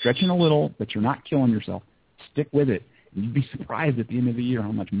like you're stretching a little, but you're not killing yourself, stick with it. And you'd be surprised at the end of the year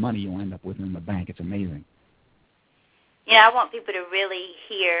how much money you'll end up with in the bank. It's amazing. Yeah, I want people to really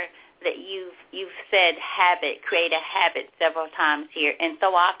hear that you've said habit, create a habit several times here. And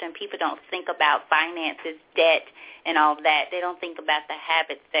so often people don't think about finances, debt, and all of that. They don't think about the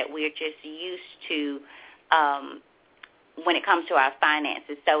habits that we're just used to when it comes to our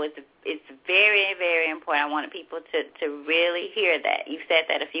finances. So it's very, very important. I wanted people to really hear that. You've said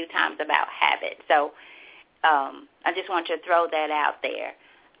that a few times about habit. So I just want you to throw that out there.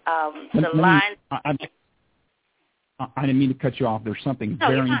 I didn't mean to cut you off. There's something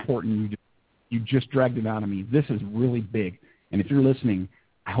very important. You just dragged it out of me. This is really big. And if you're listening,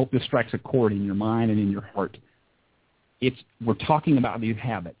 I hope this strikes a chord in your mind and in your heart. We're talking about these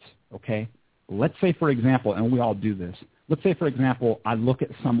habits, okay? Let's say, for example, and we all do this, let's say, for example, I look at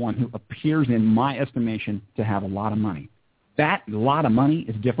someone who appears in my estimation to have a lot of money. That lot of money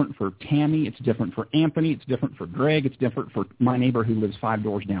is different for Tammy. It's different for Anthony. It's different for Greg. It's different for my neighbor who lives 5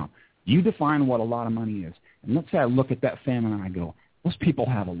 doors down. You define what a lot of money is. And let's say I look at that family and I go, those people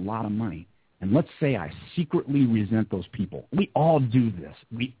have a lot of money. And let's say I secretly resent those people. We all do this.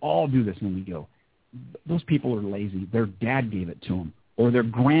 We all do this when we go, those people are lazy. Their dad gave it to them, or their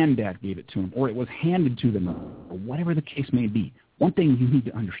granddad gave it to them, or it was handed to them, or whatever the case may be. One thing you need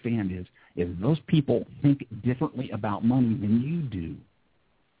to understand is those people think differently about money than you do.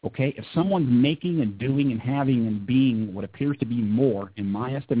 Okay? If someone's making and doing and having and being what appears to be more, in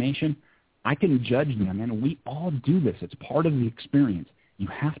my estimation, I can judge them, and we all do this. It's part of the experience. You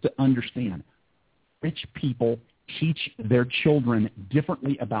have to understand, rich people teach their children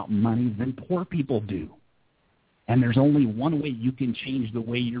differently about money than poor people do. And there's only one way you can change the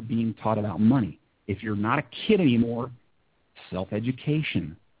way you're being taught about money. If you're not a kid anymore,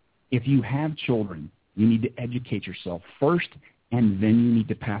 self-education. If you have children, you need to educate yourself first, and then you need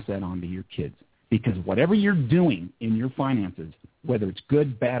to pass that on to your kids. Because whatever you're doing in your finances, whether it's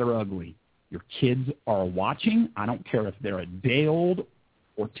good, bad, or ugly, your kids are watching. I don't care if they're a day old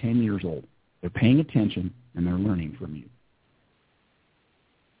or 10 years old. They're paying attention, and they're learning from you.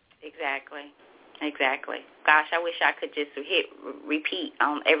 Exactly. Gosh, I wish I could just repeat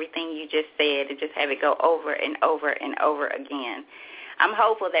on everything you just said and just have it go over and over and over again. I'm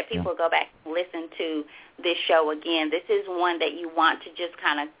hopeful that people go back and listen to this show again. This is one that you want to just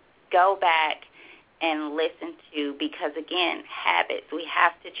kind of go back and listen to because, again, habits. We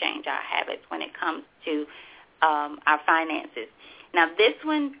have to change our habits when it comes to our finances. Now, this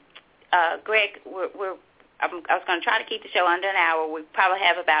one, Greg, I was going to try to keep the show under an hour. We probably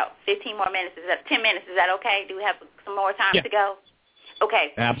have about 15 more minutes. 10 minutes. Is that okay? Do we have some some more time Yeah. to go?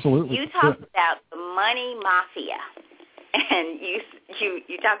 Okay. Absolutely. You talked about the money mafia, and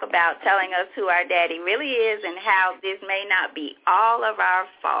you talk about telling us who our daddy really is and how this may not be all of our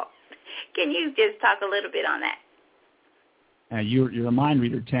fault. Can you just talk a little bit on that? You're a mind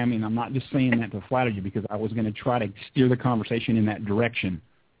reader, Tammy, and I'm not just saying that to flatter you because I was going to try to steer the conversation in that direction.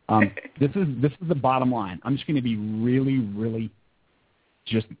 This is the bottom line. I'm just going to be really, really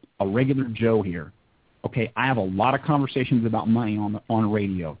just a regular Joe here. Okay, I have a lot of conversations about money on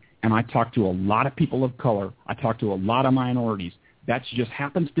radio, and I talk to a lot of people of color. I talk to a lot of minorities. That just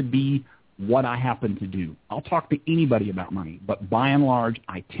happens to be what I happen to do. I'll talk to anybody about money, but by and large,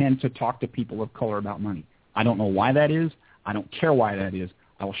 I tend to talk to people of color about money. I don't know why that is. I don't care why that is.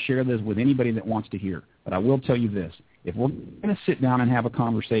 I will share this with anybody that wants to hear. But I will tell you this. If we're going to sit down and have a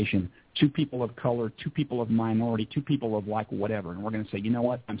conversation, two people of color, two people of minority, two people of like whatever, and we're going to say, you know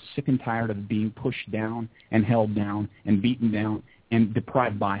what, I'm sick and tired of being pushed down and held down and beaten down and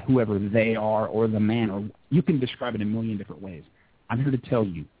deprived by whoever they are or the man, or you can describe it in a million different ways. I'm here to tell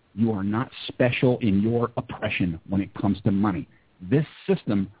you, you are not special in your oppression when it comes to money. This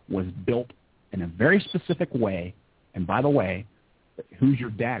system was built in a very specific way. And by the way, who's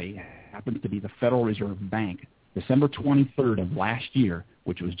your daddy happens to be the Federal Reserve Bank. December 23rd of last year,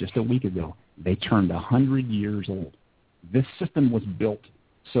 which was just a week ago, they turned 100 years old. This system was built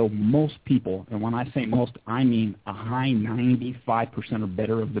so most people, and when I say most, I mean a high 95% or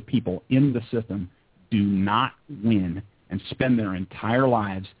better of the people in the system do not win and spend their entire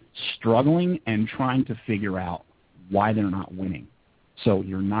lives struggling and trying to figure out why they're not winning. So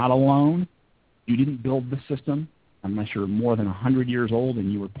you're not alone. You didn't build the system unless you're more than 100 years old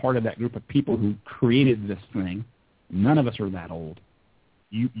and you were part of that group of people who created this thing. None of us are that old.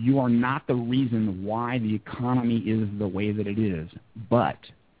 You are not the reason why the economy is the way that it is, but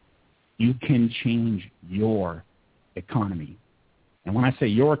you can change your economy. And when I say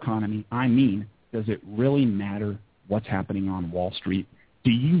your economy, I mean, does it really matter what's happening on Wall Street?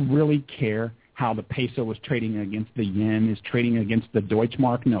 Do you really care how the peso is trading against the yen, is trading against the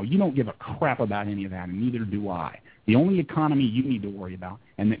Deutschmark? No, you don't give a crap about any of that, and neither do I. The only economy you need to worry about,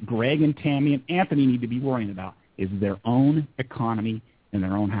 and that Greg and Tammy and Anthony need to be worrying about, is their own economy in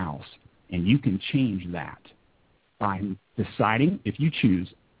their own house. And you can change that by deciding, if you choose,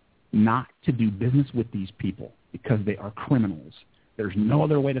 not to do business with these people because they are criminals. There's no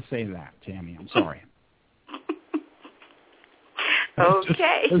other way to say that, Tammy. I'm sorry.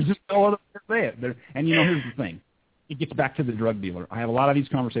 Okay. There's just no other way to say it. And, here's the thing. It gets back to the drug dealer. I have a lot of these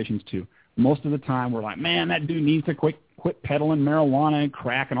conversations, too. Most of the time, we're like, man, that dude needs to quit peddling marijuana and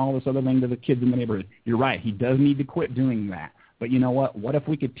crack and all this other thing to the kids in the neighborhood. You're right. He does need to quit doing that. But you know what? What if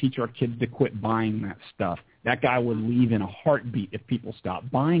we could teach our kids to quit buying that stuff? That guy would leave in a heartbeat if people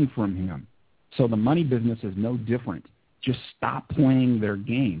stopped buying from him. So the money business is no different. Just stop playing their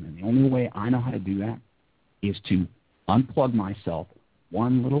game. And the only way I know how to do that is to unplug myself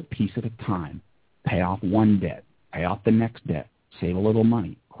one little piece at a time, pay off one debt, pay off the next debt, save a little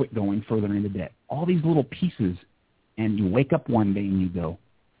money, quit going further into debt. All these little pieces, and you wake up one day and you go,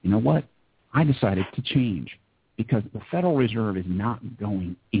 you know what? I decided to change because the Federal Reserve is not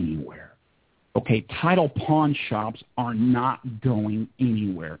going anywhere. Okay, title pawn shops are not going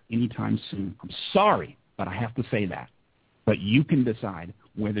anywhere anytime soon. I'm sorry, but I have to say that. But you can decide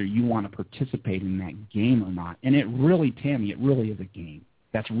whether you want to participate in that game or not. And it really, Tammy, it really is a game.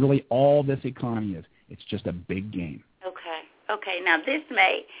 That's really all this economy is. It's just a big game. Okay. Now, this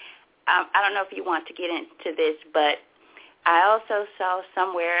may, I don't know if you want to get into this, but I also saw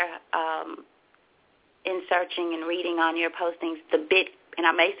somewhere in searching and reading on your postings, and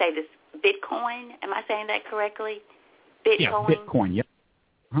I may say this, Bitcoin. Am I saying that correctly? Bitcoin? Yeah, Bitcoin, yep.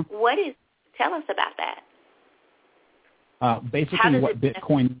 Uh-huh. Tell us about that. Basically what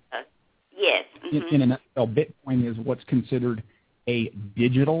Bitcoin, yes. Mm-hmm. In a nutshell, Bitcoin is what's considered a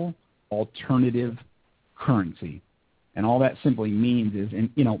digital alternative currency. And all that simply means is, and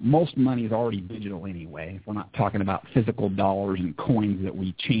most money is already digital anyway. If we're not talking about physical dollars and coins that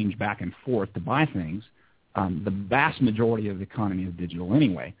we change back and forth to buy things, the vast majority of the economy is digital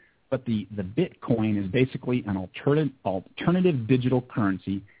anyway. But the Bitcoin is basically an alternative digital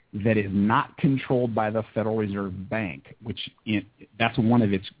currency that is not controlled by the Federal Reserve Bank, that's one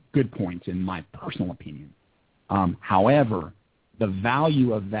of its good points in my personal opinion. However, the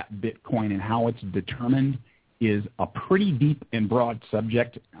value of that Bitcoin and how it's determined is a pretty deep and broad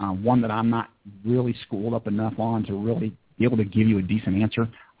subject, one that I'm not really schooled up enough on to really be able to give you a decent answer.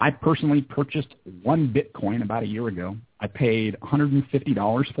 I personally purchased one Bitcoin about a year ago. I paid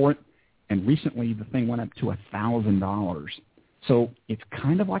 $150 for it, and recently the thing went up to $1,000. So it's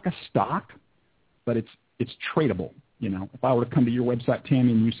kind of like a stock, but it's it's tradable. You know, if I were to come to your website,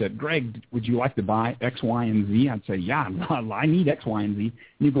 Tammy, and you said, Greg, would you like to buy X, Y, and Z? I'd say, yeah, I need X, Y, and Z.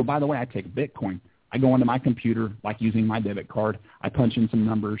 And you go, by the way, I take Bitcoin. I go into my computer, like using my debit card. I punch in some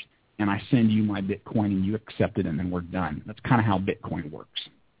numbers, and I send you my Bitcoin, and you accept it, and then we're done. That's kind of how Bitcoin works.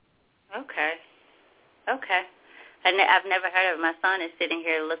 Okay. I've never heard of it. My son is sitting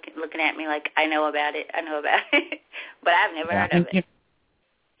here looking at me like I know about it, but I've never heard of it.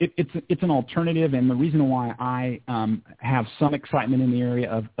 It's an alternative, and the reason why I have some excitement in the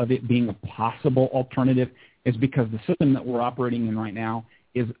area of it being a possible alternative is because the system that we're operating in right now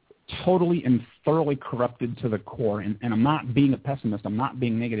is totally and thoroughly corrupted to the core. And I'm not being a pessimist. I'm not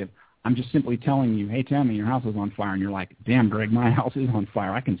being negative. I'm just simply telling you, hey, Tammy, your house is on fire. And you're like, damn, Greg, my house is on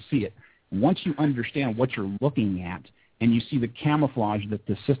fire. I can see it. Once you understand what you're looking at and you see the camouflage that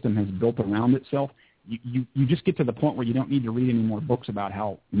the system has built around itself, you just get to the point where you don't need to read any more books about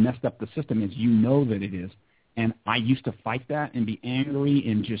how messed up the system is. You know that it is. And I used to fight that and be angry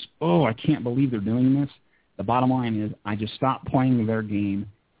and just, I can't believe they're doing this. The bottom line is I just stopped playing their game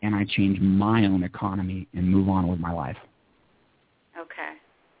and I change my own economy and move on with my life. Okay.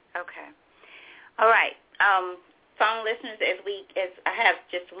 All right. Phone listeners, I have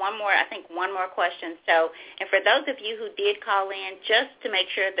just one more question. So, and for those of you who did call in, just to make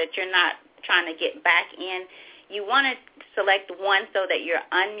sure that you're not trying to get back in, you want to select one so that you're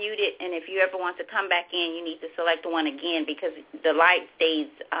unmuted, and if you ever want to come back in, you need to select one again because the light stays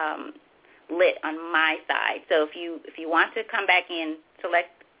lit on my side. So if you want to come back in,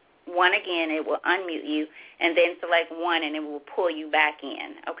 select one again, it will unmute you, and then select one, and it will pull you back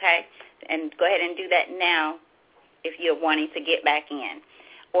in, okay? And go ahead and do that now if you're wanting to get back in.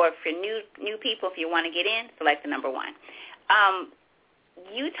 Or for new people, if you want to get in, select the number 1.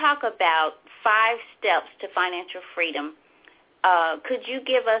 You talk about 5 steps to financial freedom. Could you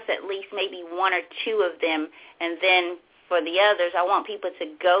give us at least maybe 1 or 2 of them? And then for the others, I want people to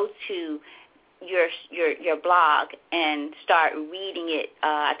go to your blog and start reading it.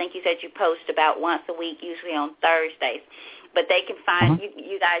 I think you said you post about once a week, usually on Thursdays. But they can find,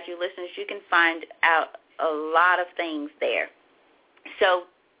 you guys, you listeners, you can find out a lot of things there. So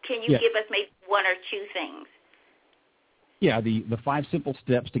can you give us maybe 1 or 2 things? Yeah, the 5 simple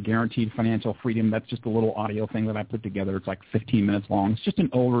steps to guaranteed financial freedom, that's just a little audio thing that I put together. It's like 15 minutes long. It's just an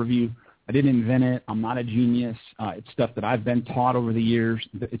overview. I didn't invent it. I'm not a genius. It's stuff that I've been taught over the years.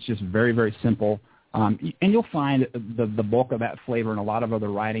 It's just very, very simple. And you'll find the bulk of that flavor in a lot of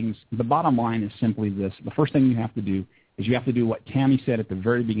other writings. The bottom line is simply this. The first thing you have to do is you have to do what Tammy said at the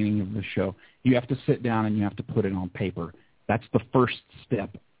very beginning of the show. You have to sit down and you have to put it on paper. That's the first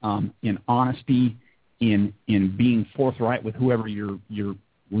step in honesty, in being forthright with whoever you're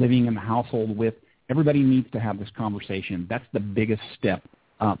living in the household with. Everybody needs to have this conversation. That's the biggest step.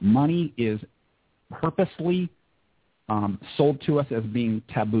 Money is purposely sold to us as being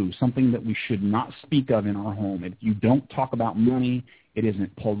taboo, something that we should not speak of in our home. If you don't talk about money, it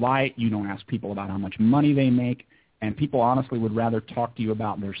isn't polite. You don't ask people about how much money they make. And people honestly would rather talk to you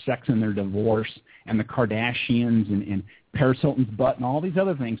about their sex and their divorce and the Kardashians and Paris Hilton's butt and all these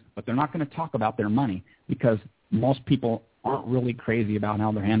other things, but they're not going to talk about their money because most people aren't really crazy about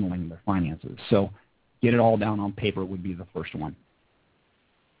how they're handling their finances. So get it all down on paper would be the first one.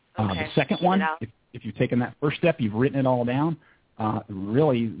 The second one, if you've taken that first step, you've written it all down,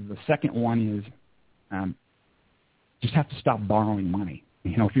 really the second one is just have to stop borrowing money.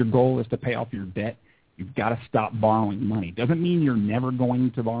 You know, if your goal is to pay off your debt, you've got to stop borrowing money. Doesn't mean you're never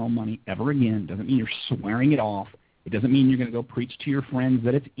going to borrow money ever again. Doesn't mean you're swearing it off. It doesn't mean you're going to go preach to your friends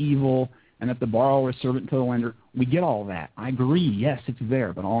that it's evil and that the borrower is servant to the lender. We get all that. I agree. Yes, it's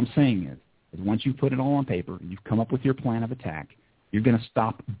there. But all I'm saying is once you put it all on paper and you've come up with your plan of attack, you're going to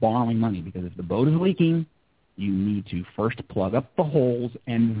stop borrowing money because if the boat is leaking, you need to first plug up the holes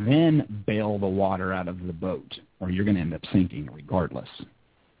and then bail the water out of the boat, or you're going to end up sinking regardless.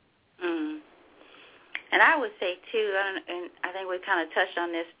 And I would say, too, and I think we kind of touched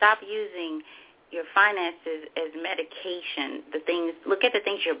on this, stop using your finances as medication. Look at the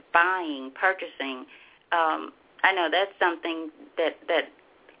things you're buying, purchasing. I know that's something that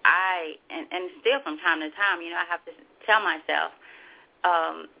I, and still from time to time, you know, I have to tell myself,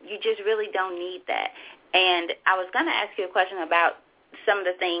 you just really don't need that. And I was going to ask you a question about some of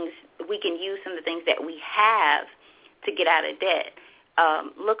the things we can use, some of the things that we have to get out of debt.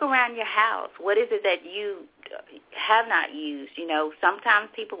 Look around your house. What is it that you have not used? You know, sometimes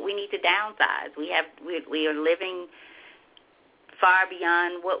we need to downsize. We are living far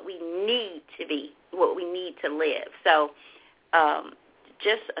beyond what we need to be, what we need to live. So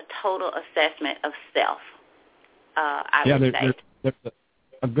just a total assessment of self, I would say.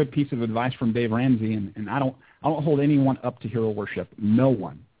 a good piece of advice from Dave Ramsey, and I don't hold anyone up to hero worship. No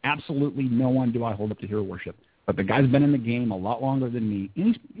one, absolutely no one do I hold up to hero worship. But the guy's been in the game a lot longer than me,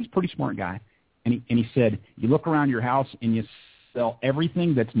 and he's a pretty smart guy. And he said, you look around your house and you sell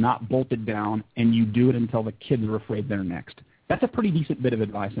everything that's not bolted down, and you do it until the kids are afraid they're next. That's a pretty decent bit of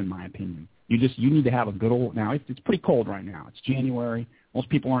advice in my opinion. You need to have a good old, now it's pretty cold right now. It's January. Most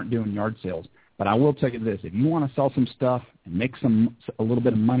people aren't doing yard sales. But I will tell you this, if you want to sell some stuff and make a little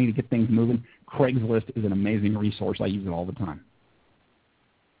bit of money to get things moving, Craigslist is an amazing resource. I use it all the time.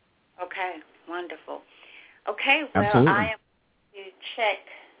 Okay, wonderful. Okay, well, Absolutely. I am going to check.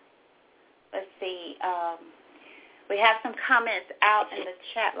 Let's see. We have some comments out in the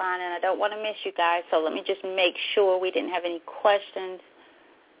chat line, and I don't want to miss you guys, so let me just make sure we didn't have any questions.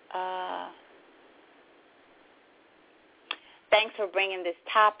 Thanks for bringing this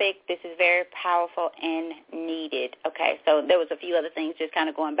topic. This is very powerful and needed. Okay, so there was a few other things just kind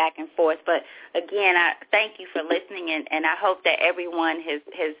of going back and forth. But, again, I thank you for listening, and I hope that everyone has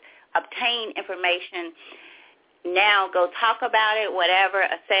obtained information. Now go talk about it, whatever,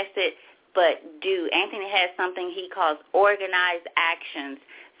 assess it, but do. Anthony has something he calls organized actions.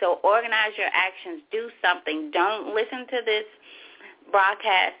 So organize your actions. Do something. Don't listen to this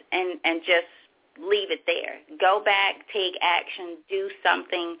broadcast and just leave it there. Go back, take action, do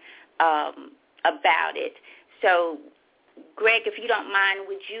something about it. So, Greg, if you don't mind,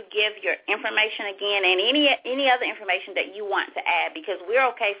 would you give your information again and any other information that you want to add? Because we're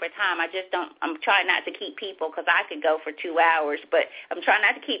okay for time. I'm trying not to keep people, because I could go for 2 hours, but I'm trying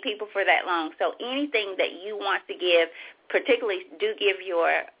not to keep people for that long. So anything that you want to give, particularly do give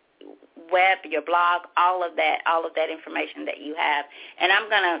your web, your blog, all of that information that you have. And I'm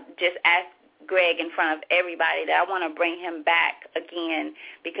going to just ask Greg in front of everybody that I want to bring him back again,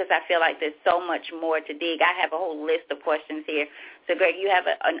 because I feel like there's so much more to dig. I have a whole list of questions here. So, Greg, you have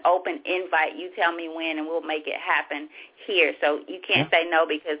an open invite. You tell me when, and we'll make it happen here. So you can't say no,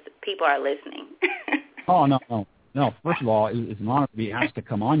 because people are listening. Oh, no. First of all, it's an honor to be asked to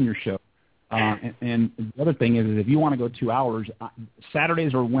come on your show. And the other thing is if you want to go 2 hours,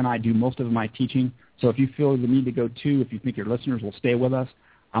 Saturdays are when I do most of my teaching. So if you feel the need to go 2, if you think your listeners will stay with us,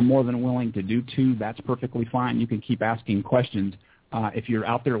 I'm more than willing to do 2. That's perfectly fine. You can keep asking questions. If you're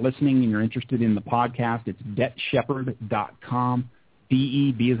out there listening and you're interested in the podcast, it's debtshepherd.com.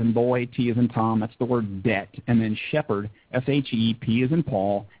 D-E, as in boy, T as in Tom. That's the word debt. And then Shepherd, S-H-E-P as in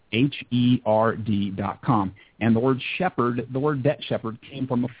Paul, H-E-R-D.com. And the word shepherd, the word debt shepherd, came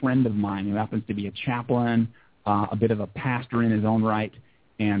from a friend of mine who happens to be a chaplain, a bit of a pastor in his own right.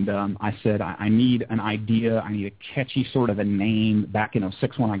 And I said, I need an idea. I need a catchy sort of a name back in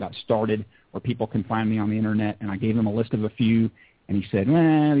 2006 when I got started where people can find me on the Internet. And I gave him a list of a few. And he said,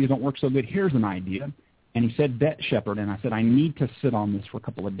 these don't work so good. Here's an idea. And he said, Debt Shepherd. And I said, I need to sit on this for a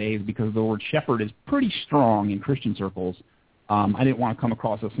couple of days because the word shepherd is pretty strong in Christian circles. I didn't want to come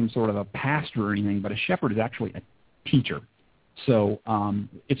across as some sort of a pastor or anything, but a shepherd is actually a teacher. So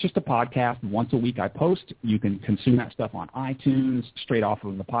it's just a podcast. Once a week I post. You can consume that stuff on iTunes, straight off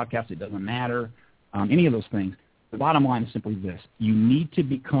of the podcast. It doesn't matter. Any of those things. The bottom line is simply this. You need to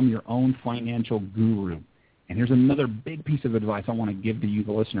become your own financial guru. And here's another big piece of advice I want to give to you,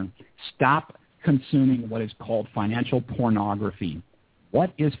 the listener. Stop consuming what is called financial pornography.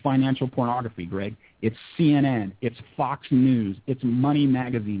 What is financial pornography, Greg? It's CNN, it's Fox News, it's Money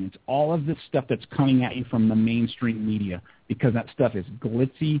Magazine, it's all of this stuff that's coming at you from the mainstream media because that stuff is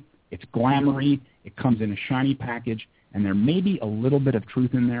glitzy, it's glamoury, it comes in a shiny package, and there may be a little bit of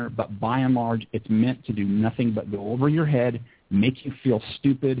truth in there, but by and large, it's meant to do nothing but go over your head, make you feel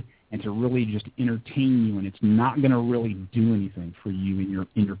stupid, and to really just entertain you, and it's not going to really do anything for you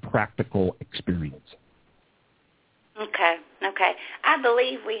in your practical experience. Okay. I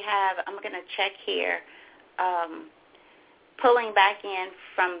believe we have, I'm going to check here, pulling back in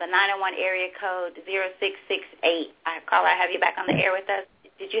from the 901 area code 0668. Caller, I have you back on the air with us.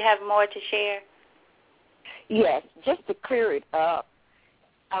 Did you have more to share? Yes, just to clear it up,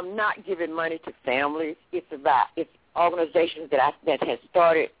 I'm not giving money to families. It's organizations that has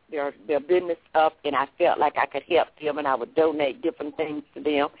started their business up, and I felt like I could help them, and I would donate different things to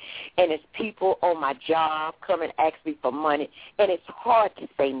them. And it's people on my job come and ask me for money, and it's hard to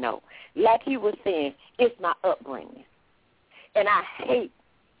say no. Like he was saying, it's my upbringing, and I hate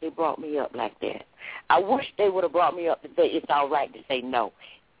they brought me up like that. I wish they would have brought me up to say it's all right to say no,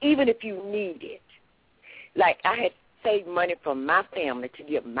 even if you need it. Like I had saved money from my family to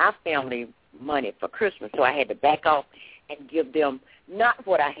give my family money for Christmas, so I had to back off and give them not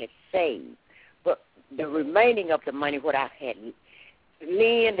what I had saved, but the remaining of the money what I had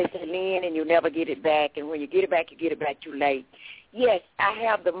lend, they say lend, and you'll never get it back. And when you get it back too late. Yes, I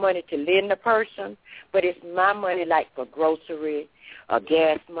have the money to lend the person, but it's my money like for grocery or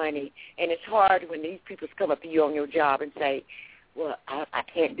gas money. And it's hard when these people come up to you on your job and say, well, I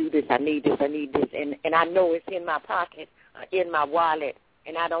can't do this, I need this. And I know it's in my pocket, in my wallet,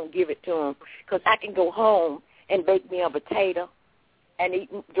 and I don't give it to them because I can go home and bake me a potato and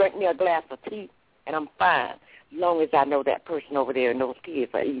drink me a glass of tea, and I'm fine as long as I know that person over there and those kids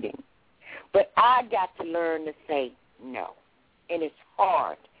are eating. But I got to learn to say no. And it's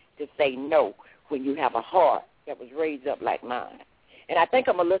hard to say no when you have a heart that was raised up like mine. And I think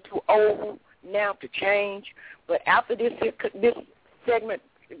I'm a little too old now to change. But after this segment,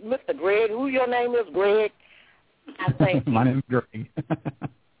 Mr. Greg, who your name is, Greg? I thank you. My name is Greg.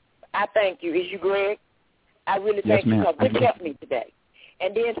 I thank you. Is you Greg? I really thank you because it helped me today.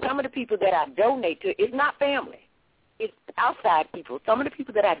 And then some of the people that I donate to, it's not family. It's outside people. Some of the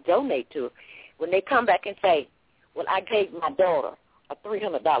people that I donate to, when they come back and say, well, I gave my daughter a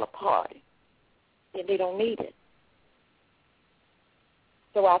 $300 party, and they don't need it.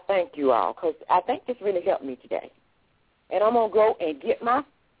 So I thank you all because I think this really helped me today. And I'm going to go and get my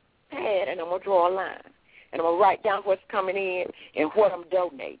pad, and I'm going to draw a line. And I'm going to write down what's coming in and what I'm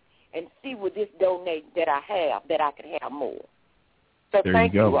donating and see with this donate that I have that I can have more. So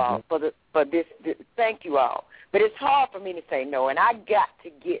thank you all for this. Thank you all. But it's hard for me to say no, and I got to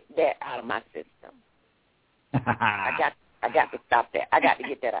get that out of my system. I got to stop that. I got to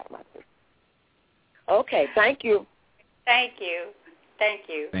get that out of my system. Okay, thank you. Thank you. Thank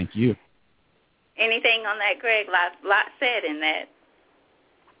you. Thank you. Anything on that, Greg? Lot said in that.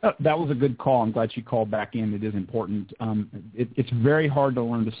 That was a good call. I'm glad you called back in. It is important. It's very hard to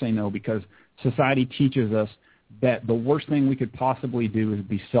learn to say no because society teaches us that the worst thing we could possibly do is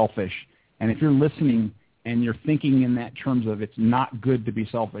be selfish. And if you're listening and you're thinking in that terms of it's not good to be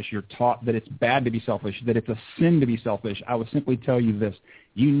selfish, you're taught that it's bad to be selfish, that it's a sin to be selfish, I would simply tell you this.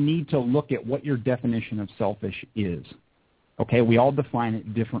 You need to look at what your definition of selfish is. Okay, we all define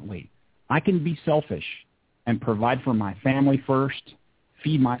it differently. I can be selfish and provide for my family first,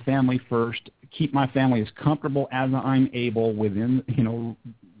 feed my family first, keep my family as comfortable as I'm able within,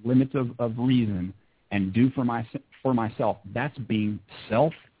 limits of reason, and do for myself. That's being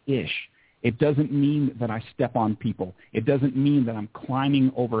selfish. It doesn't mean that I step on people. It doesn't mean that I'm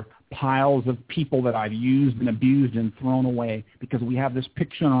climbing over piles of people that I've used and abused and thrown away, because we have this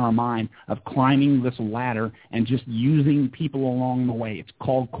picture in our mind of climbing this ladder and just using people along the way. It's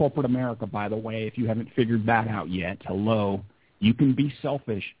called corporate America, by the way, if you haven't figured that out yet. Hello. You can be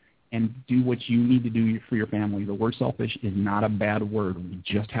selfish and do what you need to do for your family. The word selfish is not a bad word. We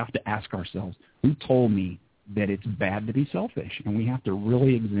just have to ask ourselves, who told me that it's bad to be selfish? And we have to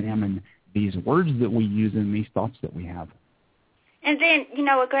really examine these words that we use and these thoughts that we have. And then,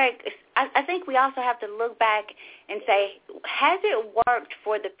 Greg, I think we also have to look back and say, has it worked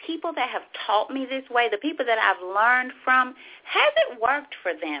for the people that have taught me this way, the people that I've learned from? Has it worked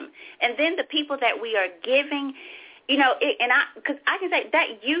for them? And then the people that we are giving, because I can say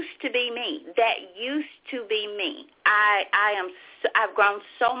that used to be me. That used to be me. I've grown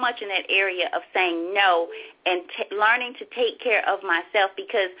so much in that area of saying no and learning to take care of myself,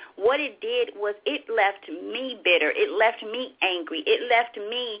 because what it did was it left me bitter. It left me angry. It left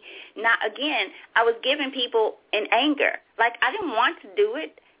me I was giving people in anger. Like, I didn't want to do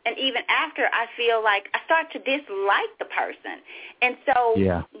it. And even after, I feel like I start to dislike the person. And so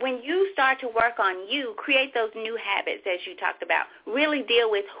when you start to work on you, create those new habits, as you talked about, really deal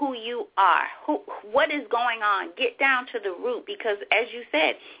with who you are, what is going on, get down to the root, because as you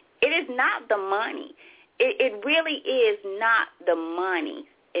said, it is not the money. It really is not the money.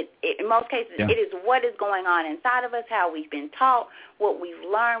 In most cases, it is what is going on inside of us, how we've been taught, what we've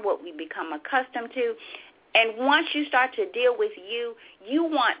learned, what we've become accustomed to. And once you start to deal with you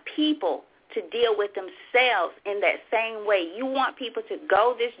want people to deal with themselves in that same way. You want people to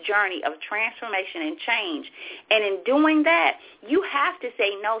go this journey of transformation and change. And in doing that, you have to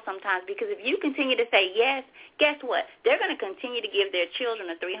say no sometimes, because if you continue to say yes, guess what? They're going to continue to give their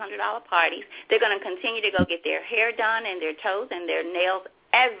children a $300 parties. They're going to continue to go get their hair done and their toes and their nails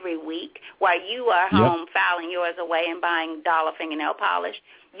every week while you are home filing yours away and buying dollar fingernail polish.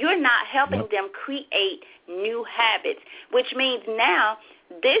 You're not helping them create new habits, which means now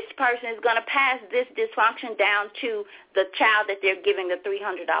this person is going to pass this dysfunction down to the child that they're giving the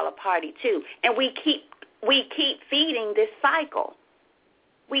 $300 party to. And we keep feeding this cycle.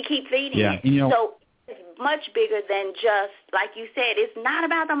 We keep feeding it. So it's much bigger than just, like you said, it's not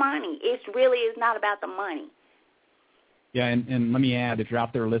about the money. It really is not about the money. Yeah, and let me add, if you're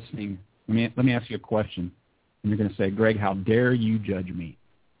out there listening, let me ask you a question. And you're going to say, Greg, how dare you judge me?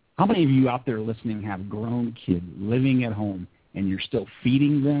 How many of you out there listening have grown kids living at home and you're still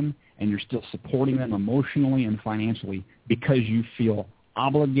feeding them and you're still supporting them emotionally and financially because you feel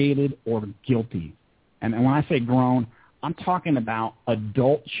obligated or guilty? And when I say grown, I'm talking about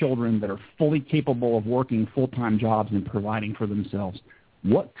adult children that are fully capable of working full-time jobs and providing for themselves.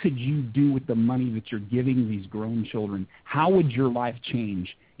 What could you do with the money that you're giving these grown children? How would your life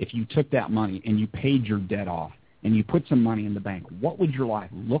change if you took that money and you paid your debt off and you put some money in the bank? What would your life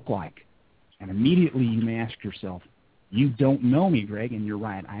look like? And immediately you may ask yourself, you don't know me, Greg, and you're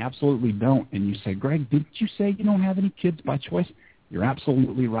right. I absolutely don't. And you say, Greg, didn't you say you don't have any kids by choice? You're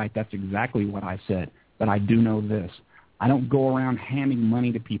absolutely right. That's exactly what I said. But I do know this. I don't go around handing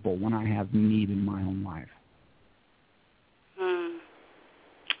money to people when I have need in my own life.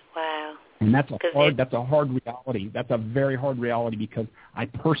 Wow. And that's a hard reality. That's a very hard reality because I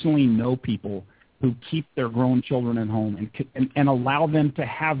personally know people who keep their grown children at home and allow them to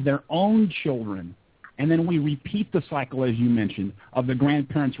have their own children. And then we repeat the cycle, as you mentioned, of the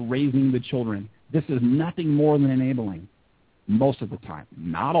grandparents raising the children. This is nothing more than enabling most of the time.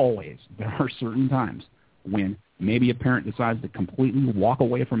 Not always. There are certain times when maybe a parent decides to completely walk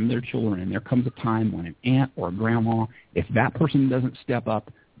away from their children, and there comes a time when an aunt or a grandma, if that person doesn't step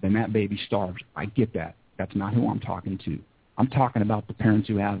up, then that baby starves. I get that. That's not who I'm talking to. I'm talking about the parents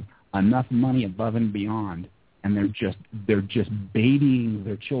who have enough money above and beyond, and they're just babying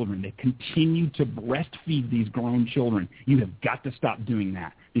their children. They continue to breastfeed these grown children. You have got to stop doing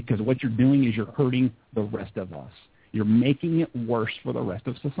that because what you're doing is you're hurting the rest of us. You're making it worse for the rest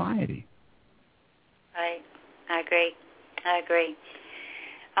of society. Right. I agree.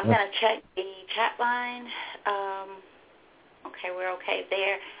 I'm going to check the chat line. Okay, we're okay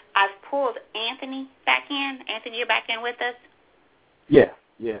there. I've pulled Anthony back in. Anthony, you're back in with us? Yeah.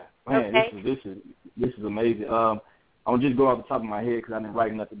 Man, okay. This is amazing. I'll just go off the top of my head because I didn't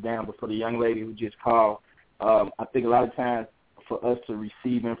write nothing down. But for the young lady who just called, I think a lot of times for us to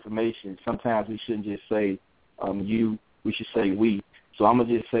receive information, sometimes we shouldn't just say you. We should say we. So I'm going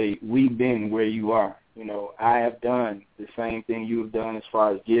to just say we've been where you are. You know, I have done the same thing you have done as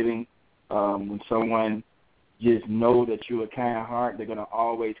far as giving. When someone just know that you're a kind heart, they're going to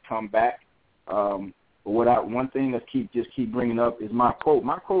always come back. One thing that keep bringing up is my quote.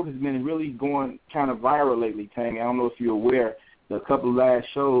 My quote has been really going kind of viral lately, Tammy. I don't know if you're aware. The couple of last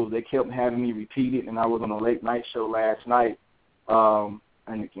shows, they kept having me repeat it, and I was on a late night show last night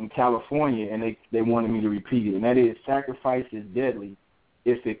in California, and they wanted me to repeat it. And that is, sacrifice is deadly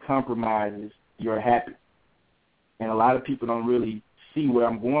if it compromises your happiness. And a lot of people don't really see where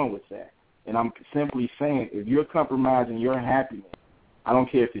I'm going with that. And I'm simply saying, if you're compromising your happiness, I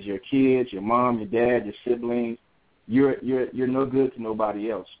don't care if it's your kids, your mom, your dad, your siblings, you're no good to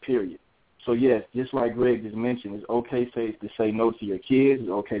nobody else, period. So, yes, just like Greg just mentioned, it's okay to say no to your kids. It's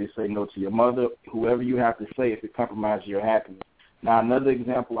okay to say no to your mother, whoever you have to say if it compromises your happiness. Now, another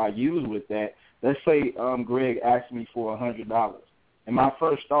example I use with that, let's say Greg asked me for $100. And my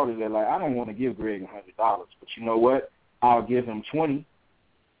first thought is that, I don't want to give Greg $100. But you know what? I'll give him 20.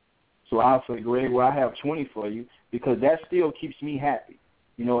 So I'll say, Greg, well, I have 20 for you because that still keeps me happy.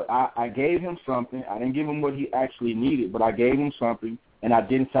 You know, I gave him something. I didn't give him what he actually needed, but I gave him something, and I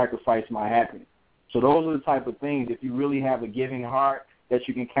didn't sacrifice my happiness. So those are the type of things, if you really have a giving heart, that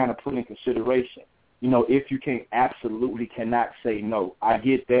you can kind of put in consideration. You know, if you absolutely cannot say no. I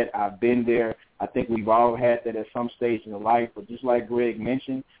get that. I've been there. I think we've all had that at some stage in life. But just like Greg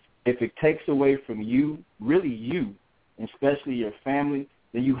mentioned, if it takes away from you, really you, especially your family,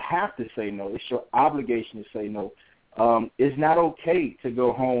 then you have to say no. It's your obligation to say no. It's not okay to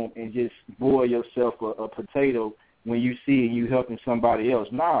go home and just boil yourself a potato when you see you helping somebody else.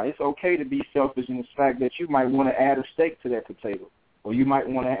 Nah, it's okay to be selfish in the fact that you might want to add a steak to that potato, or you might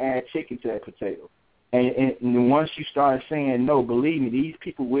want to add chicken to that potato. And once you start saying no, believe me, these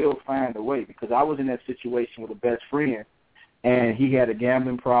people will find a way. Because I was in that situation with a best friend, and he had a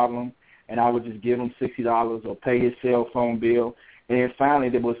gambling problem, and I would just give him $60 or pay his cell phone bill. And then finally,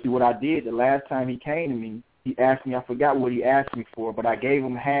 what I did the last time he came to me, he asked me, I forgot what he asked me for, but I gave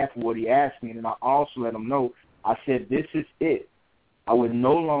him half of what he asked me, and I also let him know, I said, this is it. I would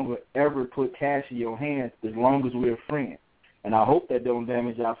no longer ever put cash in your hands as long as we're friends. And I hope that don't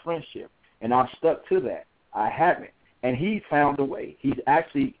damage our friendship. And I've stuck to that. I haven't. And he found a way. He's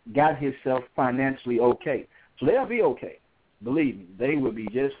actually got himself financially okay. So they'll be okay. Believe me, they will be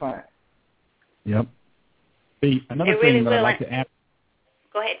just fine. Yep. Another thing that I'd like to add.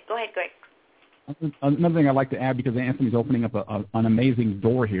 Go ahead, Greg. Another thing I'd like to add, because Anthony's opening up an amazing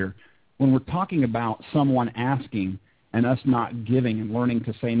door here. When we're talking about someone asking, and us not giving and learning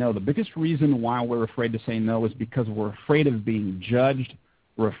to say no. The biggest reason why we're afraid to say no is because we're afraid of being judged,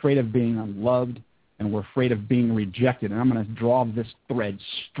 we're afraid of being unloved, and we're afraid of being rejected. And I'm going to draw this thread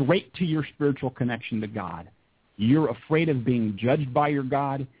straight to your spiritual connection to God. You're afraid of being judged by your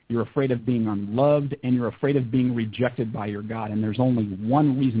God, you're afraid of being unloved, and you're afraid of being rejected by your God. And there's only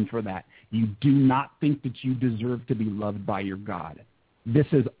one reason for that. You do not think that you deserve to be loved by your God. This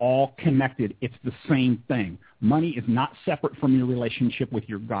is all connected. It's the same thing. Money is not separate from your relationship with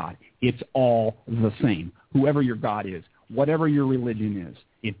your God. It's all the same. Whoever your God is, whatever your religion is,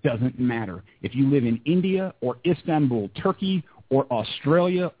 it doesn't matter. If you live in India or Istanbul, Turkey, or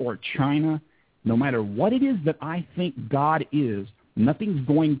Australia or China, no matter what it is that I think God is, nothing's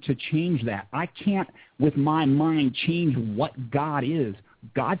going to change that. I can't, with my mind, change what God is.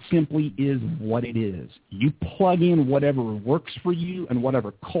 God simply is what it is. You plug in whatever works for you and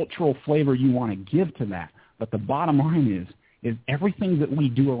whatever cultural flavor you want to give to that. But the bottom line is everything that we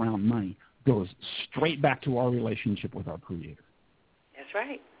do around money goes straight back to our relationship with our Creator. That's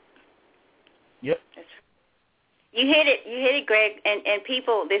right. Yep. That's right. You hit it, Greg, and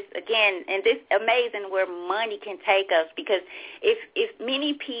people, this again, and this amazing where money can take us, because if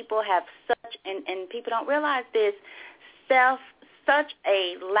many people have such, and people don't realize this, such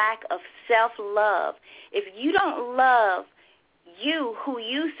a lack of self-love. If you don't love you, who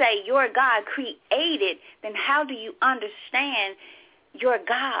you say your God created, then how do you understand your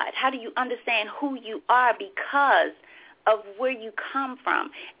God? How do you understand who you are because of where you come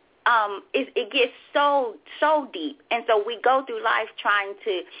from? It gets so deep, and so we go through life trying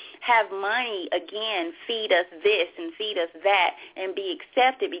to have money again feed us this and feed us that and be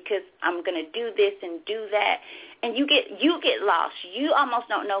accepted because I'm going to do this and do that, and you get lost. You almost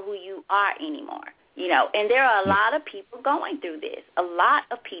don't know who you are anymore, and there are a lot of people going through this, a lot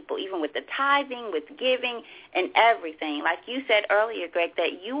of people, even with the tithing, with giving and everything. Like you said earlier, Greg,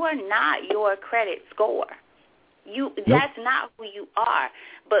 that you are not your credit score. That's not who you are.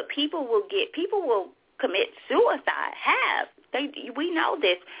 But people will commit suicide. We know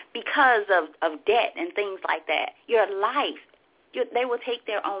this because of debt and things like that. Your life, they will take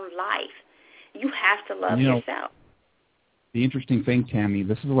their own life. You have to love yourself. The interesting thing, Tammy,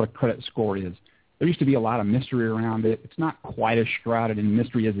 this is what a credit score is. There used to be a lot of mystery around it. It's not quite as shrouded in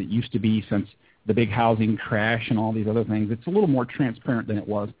mystery as it used to be since the big housing crash and all these other things. It's a little more transparent than it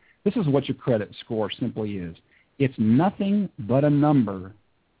was. This is what your credit score simply is. It's nothing but a number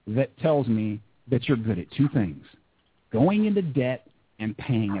that tells me that you're good at two things, going into debt and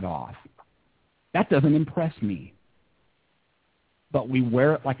paying it off. That doesn't impress me. But we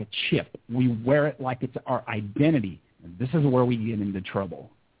wear it like a chip. We wear it like it's our identity. And this is where we get into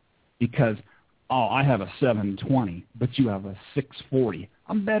trouble. Because, I have a 720, but you have a 640.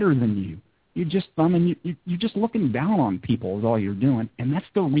 I'm better than you. You're just looking down on people is all you're doing. And that's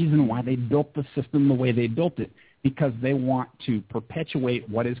the reason why they built the system the way they built it, because they want to perpetuate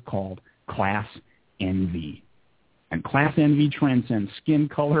what is called class envy. And class envy transcends skin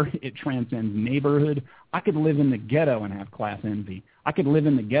color. It transcends neighborhood. I could live in the ghetto and have class envy. I could live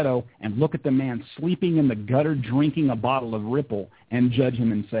in the ghetto and look at the man sleeping in the gutter drinking a bottle of Ripple and judge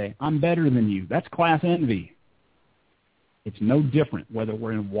him and say, I'm better than you. That's class envy. It's no different whether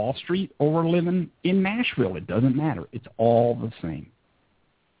we're in Wall Street or we're living in Nashville. It doesn't matter. It's all the same.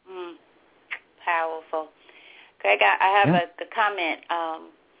 Powerful. Greg, I have a comment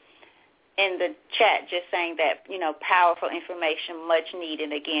in the chat just saying that, powerful information, much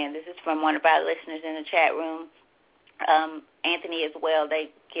needed. Again, this is from one of our listeners in the chat room. Anthony as well, they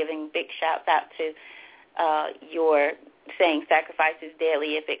giving big shouts out to your saying sacrifices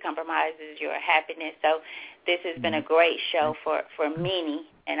daily if it compromises your happiness. So this has been a great show for many,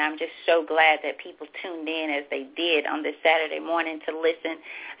 and I'm just so glad that people tuned in as they did on this Saturday morning to listen.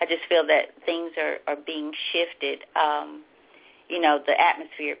 I just feel that things are being shifted. The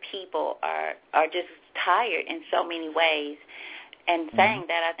atmosphere, people are just tired in so many ways. And saying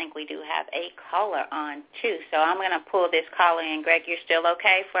that, I think we do have a caller on, too. So I'm going to pull this caller in. Greg, you're still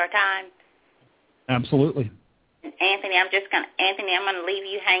okay for a time? Absolutely. Anthony, I'm going to leave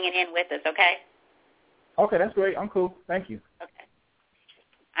you hanging in with us, okay? Okay, that's great. I'm cool. Thank you. Okay.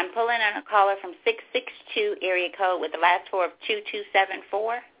 I'm pulling in a caller from 662 area code with the last four of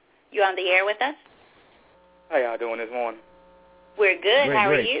 2274. You on the air with us? How y'all doing this morning? We're good. Great, How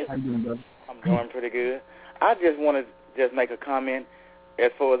great. are you? How you doing, brother? I'm doing pretty good. I just want to make a comment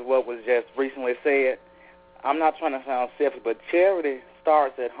as far as what was just recently said. I'm not trying to sound selfish, but charity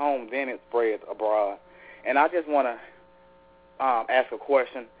starts at home, then it spreads abroad. And I just want to ask a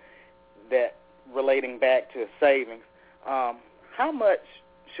question that relating back to savings. How much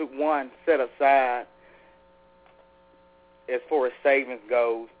should one set aside as far as savings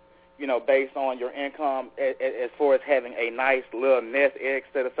goes, based on your income, as far as having a nice little nest egg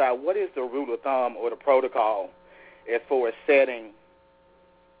set aside, what is the rule of thumb or the protocol as far as setting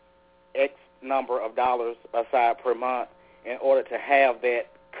X number of dollars aside per month in order to have that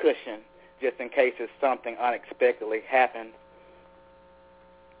cushion just in case if something unexpectedly happens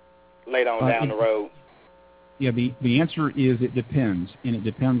later on down the road? Yeah, the answer is it depends, and it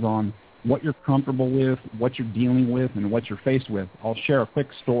depends on what you're comfortable with, what you're dealing with, and what you're faced with. I'll share a quick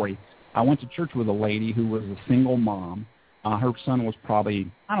story. I went to church with a lady who was a single mom. Her son was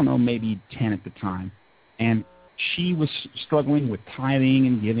probably, maybe 10 at the time, and she was struggling with tithing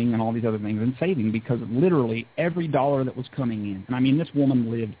and giving and all these other things and saving because literally every dollar that was coming in, and I mean this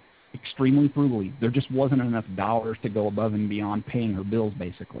woman lived extremely frugally. There just wasn't enough dollars to go above and beyond paying her bills,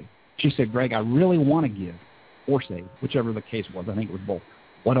 basically. She said, Greg, I really want to give or save, whichever the case was. I think it was both.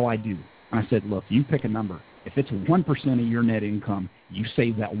 What do I do? And I said, look, you pick a number. If it's 1% of your net income, you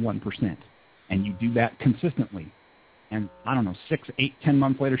save that 1%, and you do that consistently. And I don't know, 6, 8, 10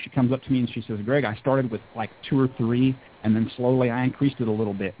 months later, she comes up to me and she says, Greg, I started with like 2 or 3, and then slowly I increased it a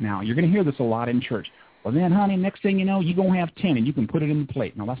little bit. Now, you're going to hear this a lot in church. Well, then, honey, next thing you know, you're going to have 10, and you can put it in the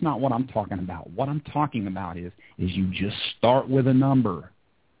plate. Now, that's not what I'm talking about. What I'm talking about is you just start with a number.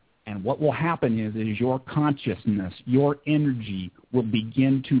 And what will happen is your consciousness, your energy will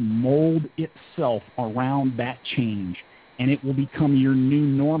begin to mold itself around that change, and it will become your new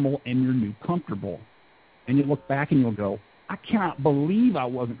normal and your new comfortable. And you look back and you'll go, I cannot believe I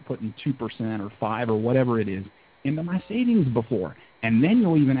wasn't putting 2% or 5% or whatever it is into my savings before. And then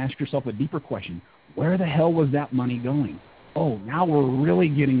you'll even ask yourself a deeper question. Where the hell was that money going? Oh, now we're really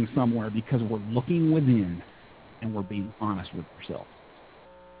getting somewhere because we're looking within and we're being honest with ourselves.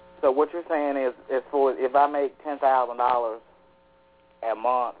 So what you're saying is, if I make $10,000 a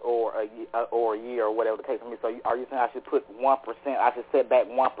month or a year or whatever the case may be, so are you saying I should put 1%? I should set back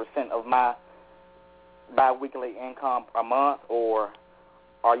 1% of my biweekly income a month, or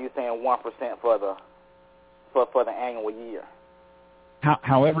are you saying 1% for the annual year?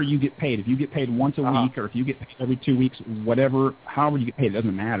 However you get paid. If you get paid once a week, or if you get paid every 2 weeks, however you get paid, it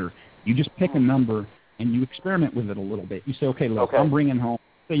doesn't matter. You just pick a number and you experiment with it a little bit. You say, okay, look, I'm bringing home.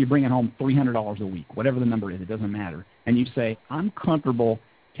 Say you're bringing home $300 a week, whatever the number is, it doesn't matter. And you say, I'm comfortable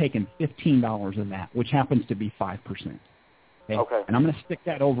taking $15 of that, which happens to be 5%. Okay. And I'm going to stick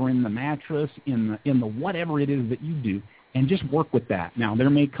that over in the mattress, in the whatever it is that you do, and just work with that. Now, there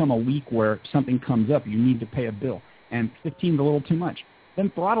may come a week where something comes up, you need to pay a bill, and 15 is a little too much.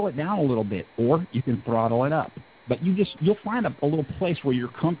 Then throttle it down a little bit, or you can throttle it up. But you'll find a little place where you're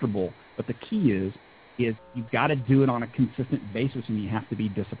comfortable. But the key is you've got to do it on a consistent basis, and you have to be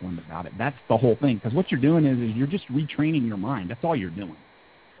disciplined about it. That's the whole thing. Because what you're doing is you're just retraining your mind. That's all you're doing.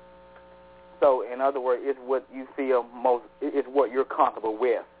 So, in other words, it's what you feel it's what you're comfortable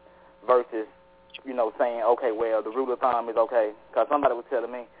with versus, saying, okay, well, the rule of thumb is okay. Because somebody was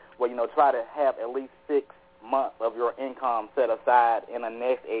telling me, well, try to have at least 6 months of your income set aside in a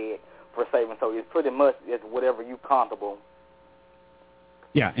nest egg for saving. So it's pretty much it's whatever you're comfortable.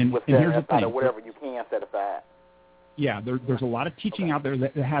 Yeah, and here's the thing. Whatever you can set aside. Yeah, there's a lot of teaching out there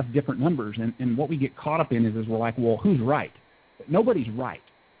that has different numbers, and what we get caught up in is we're like, well, who's right? Nobody's right.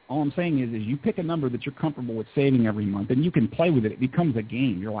 All I'm saying is you pick a number that you're comfortable with saving every month, and you can play with it. It becomes a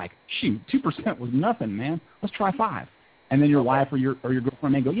game. You're like, shoot, 2% was nothing, man. Let's try 5. And then your wife or your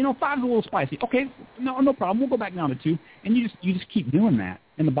girlfriend may go, 5 is a little spicy. Okay, no problem. We'll go back down to 2, and you just keep doing that.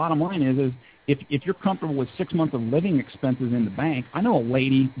 And the bottom line is if you're comfortable with 6 months of living expenses in the bank, I know a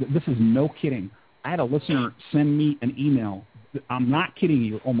lady. This is no kidding. I had a listener send me an email. I'm not kidding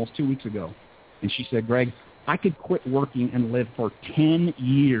you. Almost 2 weeks ago, and she said, Greg, I could quit working and live for 10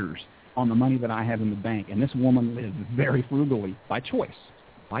 years on the money that I have in the bank. And this woman lives very frugally by choice.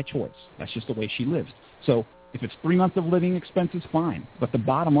 By choice. That's just the way she lives. So if it's 3 months of living expenses, fine. But the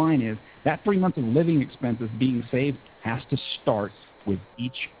bottom line is that 3 months of living expenses being saved has to start with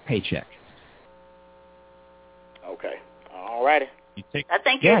each paycheck. Okay. All righty. I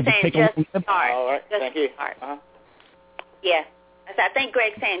think you're saying just start. All right. Just thank you. Start. Yeah. I think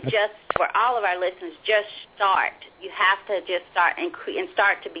Greg's saying just for all of our listeners, just start. You have to just start and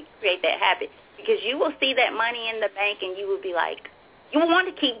start to create that habit, because you will see that money in the bank and you will be like, you will want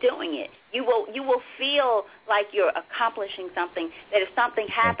to keep doing it. You will feel like you're accomplishing something, that if something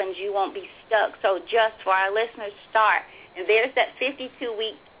happens, you won't be stuck. So just for our listeners, start. And there's that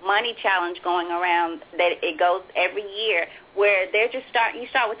 52-week money challenge going around that it goes every year, where you start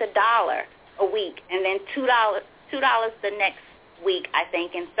with $1 a week, and then $2 the next week, I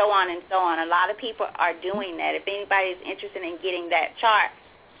think, and so on and so on. A lot of people are doing that. If anybody's interested in getting that chart,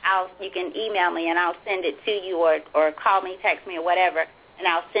 you can email me and I'll send it to you, or call me, text me, or whatever, and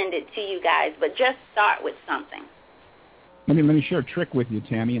I'll send it to you guys. But just start with something. Let me share a trick with you,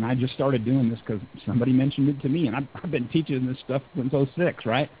 Tammy, and I just started doing this because somebody mentioned it to me, and I've been teaching this stuff since 2006,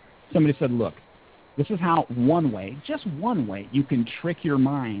 right? Somebody said, look, this is how just one way, you can trick your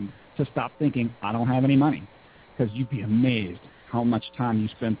mind to stop thinking, I don't have any money, because you'd be amazed how much time you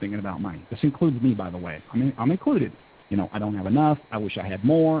spend thinking about money. This includes me, by the way. I'm included. I don't have enough. I wish I had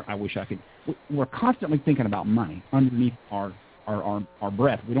more. I wish I could. We're constantly thinking about money underneath our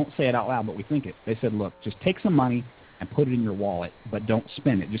breath. We don't say it out loud, but we think it. They said, look, just take some money and put it in your wallet, but don't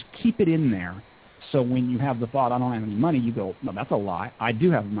spend it. Just keep it in there. So when you have the thought, I don't have any money, you go, no, that's a lie. I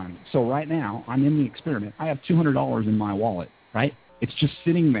do have money. So right now, I'm in the experiment. I have $200 in my wallet, right? It's just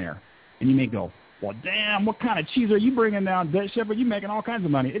sitting there. And you may go, well, damn, what kind of cheese are you bringing down, Shepherd? You're making all kinds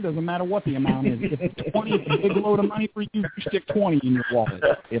of money. It doesn't matter what the amount is. If 20 is a big load of money for you, you stick 20 in your wallet.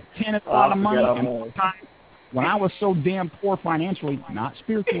 If 10 is a lot of money, and when I was so damn poor financially, not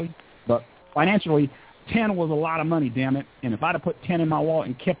spiritually, but financially, 10 was a lot of money, damn it. And if I'd have put 10 in my wallet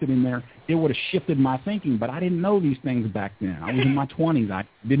and kept it in there, it would have shifted my thinking. But I didn't know these things back then. I was in my 20s. I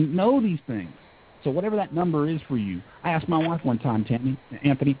didn't know these things. So whatever that number is for you, I asked my wife one time,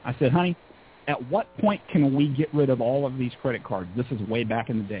 Anthony, I said, honey, at what point can we get rid of all of these credit cards? This is way back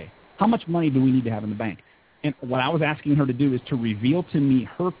in the day. How much money do we need to have in the bank? And what I was asking her to do is to reveal to me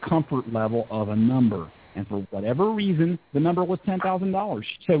her comfort level of a number. And for whatever reason, the number was $10,000.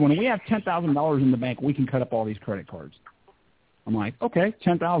 She said, when we have $10,000 in the bank, we can cut up all these credit cards. I'm like, okay,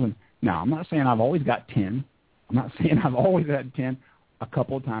 $10,000. Now, I'm not saying I've always got 10. I'm not saying I've always had 10. A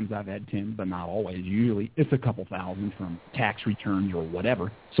couple of times I've had 10, but not always. Usually it's a couple thousand from tax returns or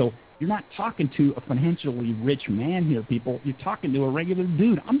whatever. So you're not talking to a financially rich man here, people. You're talking to a regular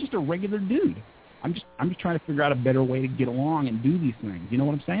dude. I'm just a regular dude. I'm just trying to figure out a better way to get along and do these things. You know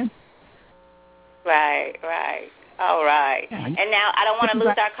what I'm saying? Right. All right. Yeah, and now I don't want to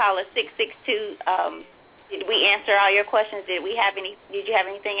lose our caller, 662. Did we answer all your questions? Did you have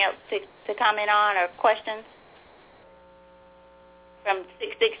anything else to comment on or questions? From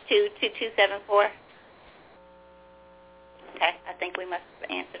 662-2274. Okay, I think we must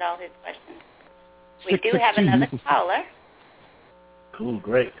have answered all his questions. We do have another caller. Cool,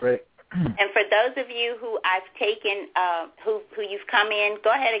 great. And for those of you who I've taken, who you've come in,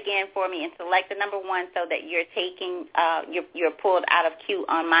 go ahead again for me and select the number 1 so that you're taking, you're pulled out of queue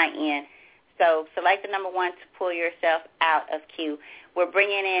on my end. So select the number 1 to pull yourself out of queue. We're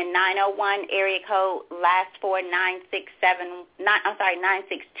bringing in 901 area code, last 4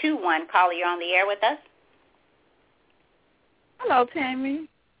 9621. Caller, you're on the air with us. Hello, Tammy.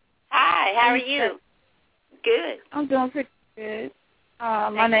 Hi, how are you? Good. I'm doing pretty good.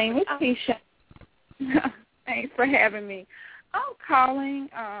 My name is Keisha. Thanks for having me. I'm calling.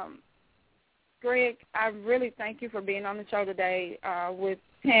 Greg, I really thank you for being on the show today with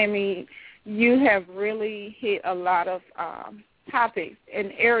Tammy. You have really hit a lot of topics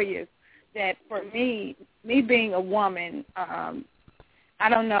and areas that for me being a woman, I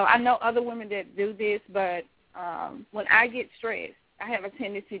don't know. I know other women that do this, but when I get stressed, I have a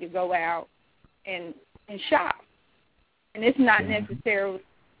tendency to go out and shop. And it's not necessarily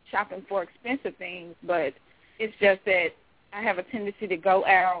shopping for expensive things, but it's just that I have a tendency to go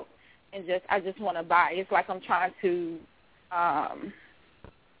out and I just want to buy. It's like I'm trying to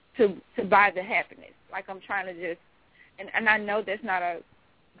buy the happiness. Like I'm trying to just, and I know that's not a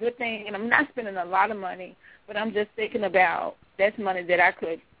good thing, and I'm not spending a lot of money, but I'm just thinking about that's money that I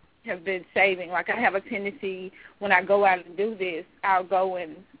could have been saving. Like I have a tendency when I go out and do this, I'll go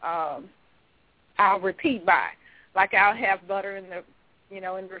and I'll repeat buy. Like I'll have butter in the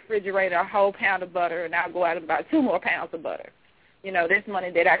refrigerator, a whole pound of butter, and I'll go out and buy 2 more pounds of butter. That's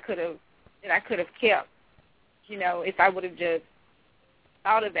money that I could have kept. If I would have just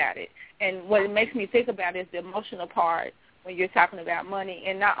thought about it. And what it makes me think about is the emotional part when you're talking about money.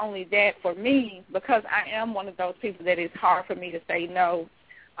 And not only that, for me, because I am one of those people that it's hard for me to say no.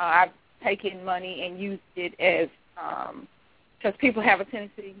 I've taken money and used it as because people have a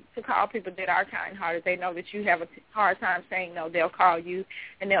tendency to call people that are kind-hearted. They know that you have a hard time saying no. They'll call you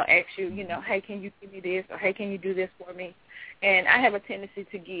and they'll ask you, hey, can you give me this, or hey, can you do this for me? And I have a tendency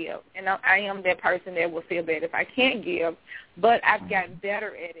to give, and I am that person that will feel bad if I can't give, but I've gotten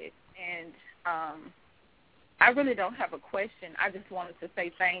better at it. And I really don't have a question. I just wanted to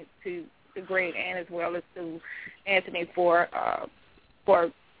say thanks to Greg and as well as to Anthony for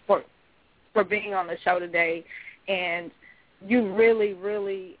being on the show today. And you really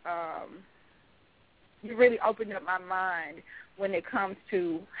opened up my mind when it comes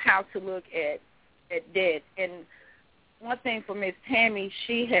to how to look at debt. And one thing for Miss Tammy,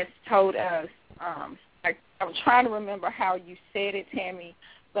 she has told us, I'm trying to remember how you said it, Tammy,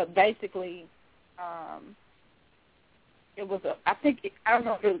 but basically it was I don't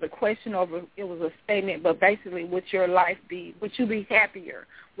know if it was a question or it was a statement, but basically would you be happier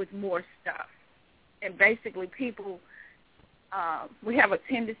with more stuff? And basically people, we have a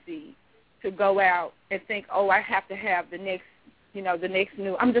tendency to go out and think, oh, I have to have the next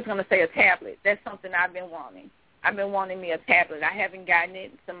new, I'm just going to say a tablet. That's something I've been wanting. I've been wanting me a tablet. I haven't gotten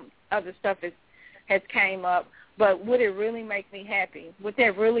it. Some other stuff has came up. But would it really make me happy? Would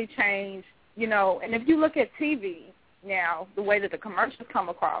that really change, And if you look at TV now, the way that the commercials come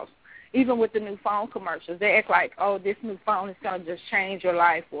across, even with the new phone commercials, they act like, oh, this new phone is going to just change your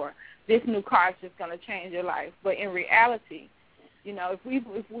life, or this new car is just going to change your life. But in reality, if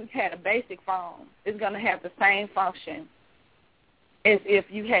we had a basic phone, it's going to have the same function as if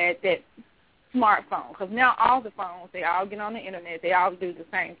you had that smartphone. Because now all the phones, they all get on the Internet. They all do the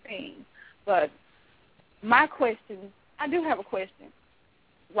same thing. But my question, I do have a question.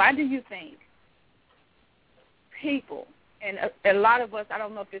 Why do you think people, and a lot of us, I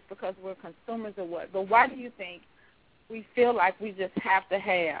don't know if it's because we're consumers or what, but why do you think we feel like we just have to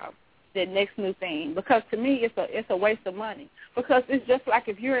have that next new thing? Because to me, it's a waste of money. Because it's just like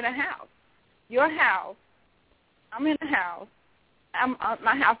if you're in a house. Your house, I'm in a house,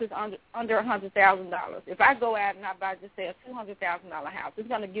 my house is under $100,000. If I go out and I buy, just say, a $200,000 house, it's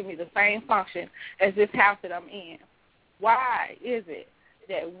going to give me the same function as this house that I'm in. Why is it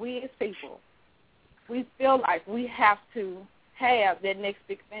that we as people, we feel like we have to have that next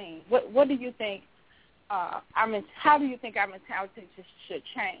big thing? What do you think? How do you think our mentality should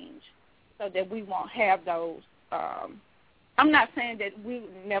change so that we won't have those? I'm not saying that we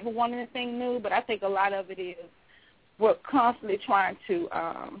never want anything new, but I think a lot of it is we're constantly trying to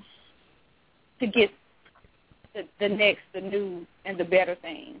get the next, the new, and the better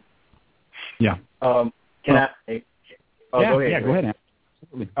thing. Yeah. Can I? Oh, yeah, go ahead. Yeah, go ahead.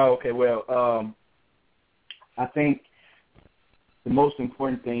 Absolutely. Oh, okay. Well, I think the most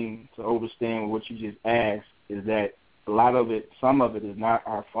important thing to understand what you just asked is that some of it is not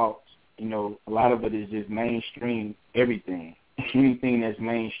our fault. A lot of it is just mainstream everything. Anything that's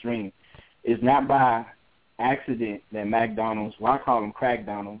mainstream is not by accident that McDonald's, well, I call them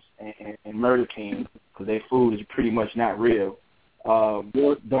Crackdonald's and Murder King, because their food is pretty much not real,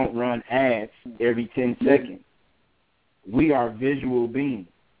 don't run ads every 10 seconds. We are visual beings.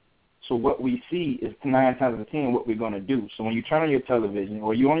 So what we see is 9 times out of 10 what we're going to do. So when you turn on your television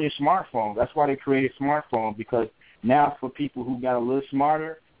or you're on your smartphone, that's why they created smartphones, because now for people who got a little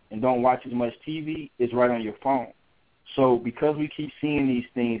smarter and don't watch as much TV, it's right on your phone. So because we keep seeing these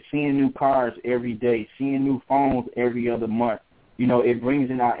things, seeing new cars every day, seeing new phones every other month, it brings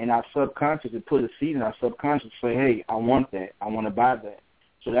in our subconscious, it puts a seed in our subconscious to say, hey, I want that. I want to buy that.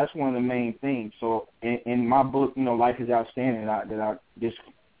 So that's one of the main things. So in my book, Life is Outstanding, that I just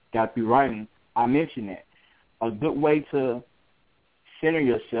got through writing, I mentioned that. A good way to center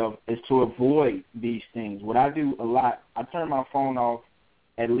yourself is to avoid these things. What I do a lot, I turn my phone off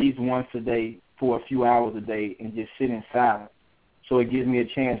at least once a day for a few hours a day and just sit in silence. So it gives me a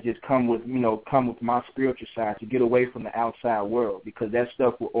chance to just come with my spiritual side, to get away from the outside world, because that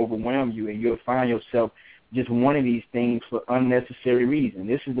stuff will overwhelm you and you'll find yourself just wanting these things for unnecessary reasons.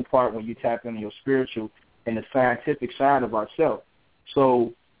 This is the part when you tap into your spiritual and the scientific side of ourselves.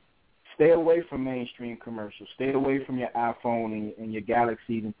 So stay away from mainstream commercials. Stay away from your iPhone and your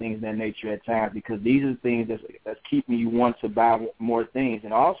Galaxies and things of that nature at times, because these are the things that's keeping you want to buy more things.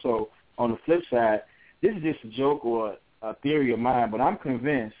 And also, on the flip side, this is just a joke or a theory of mine, but I'm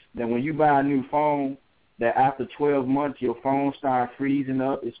convinced that when you buy a new phone, that after 12 months your phone starts freezing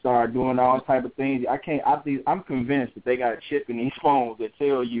up, it starts doing all type of things. I'm convinced that they got a chip in these phones that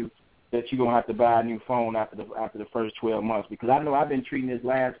tell you that you're going to have to buy a new phone after the first 12 months, because I know I've been treating this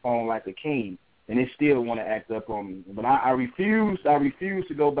last phone like a king, and it still want to act up on me. But I refuse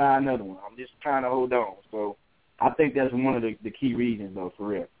to go buy another one. I'm just trying to hold on. So I think that's one of the key reasons, though, for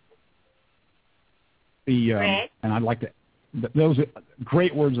real. And I'd like to, those are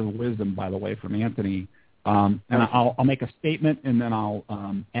great words of wisdom, by the way, from Anthony. And I'll make a statement, and then I'll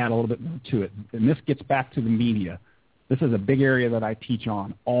add a little bit more to it. And this gets back to the media. This is a big area that I teach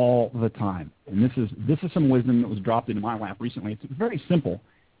on all the time. And this is some wisdom that was dropped into my lap recently. It's very simple.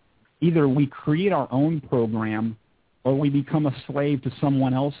 Either we create our own program or we become a slave to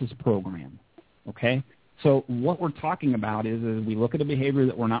someone else's program, okay? So what we're talking about is we look at a behavior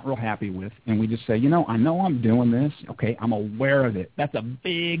that we're not real happy with, and we just say, I know I'm doing this. Okay, I'm aware of it. That's a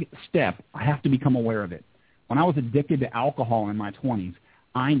big step. I have to become aware of it. When I was addicted to alcohol in my 20s,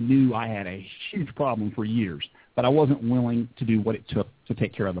 I knew I had a huge problem for years, but I wasn't willing to do what it took to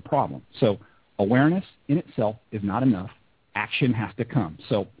take care of the problem. So awareness in itself is not enough. Action has to come.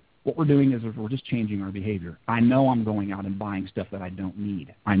 So what we're doing is we're just changing our behavior. I know I'm going out and buying stuff that I don't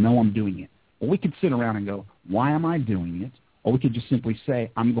need. I know I'm doing it. Well, we could sit around and go, why am I doing it? Or we could just simply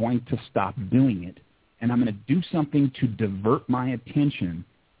say, I'm going to stop doing it, and I'm going to do something to divert my attention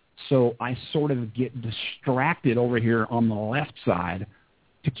so I sort of get distracted over here on the left side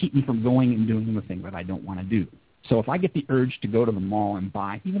to keep me from going and doing the thing that I don't want to do. So if I get the urge to go to the mall and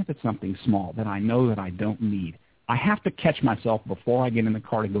buy, even if it's something small that I know that I don't need, I have to catch myself before I get in the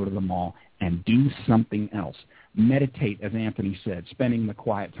car to go to the mall and do something else. Meditate, as Anthony said, spending the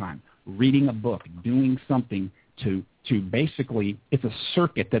quiet time, reading a book, doing something to basically, it's a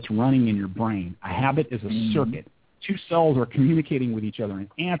circuit that's running in your brain. A habit is a circuit. Two cells are communicating with each other, and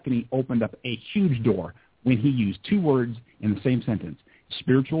Anthony opened up a huge door when he used two words in the same sentence,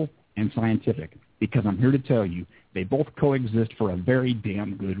 spiritual and scientific, because I'm here to tell you they both coexist for a very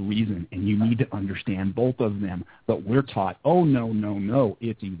damn good reason, and you need to understand both of them. But we're taught, oh, no,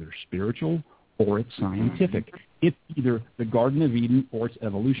 it's either spiritual or it's scientific. It's either the Garden of Eden or it's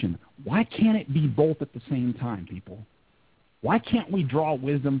evolution. Why can't it be both at the same time, people? Why can't we draw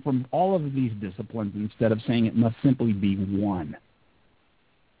wisdom from all of these disciplines instead of saying it must simply be one?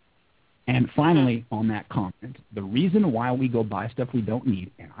 And finally, on that comment, the reason why we go buy stuff we don't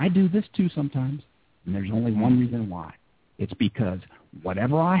need, and I do this too sometimes, and there's only one reason why. It's because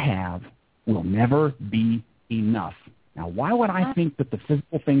whatever I have will never be enough. Now, why would I think that the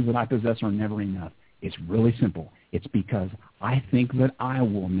physical things that I possess are never enough? It's really simple. It's because I think that I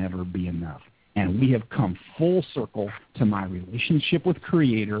will never be enough. And we have come full circle to my relationship with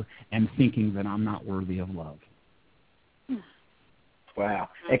Creator and thinking that I'm not worthy of love. Wow.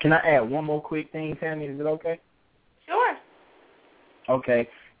 And can I add one more quick thing, Tammy? Is it okay? Sure. Okay.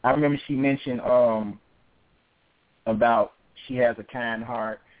 I remember she mentioned about she has a kind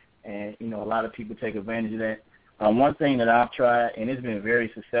heart, and, you know, a lot of people take advantage of that. One thing that I've tried, and it's been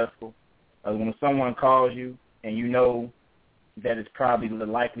very successful, when someone calls you and you know that it's probably the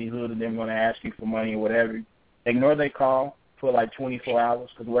likelihood of them going to ask you for money or whatever, ignore their call for like 24 hours.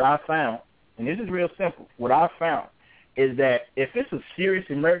 Because what I found, and this is real simple, what I found is that if it's a serious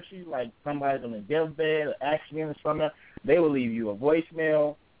emergency, like somebody's on a deathbed, an accident or something, they will leave you a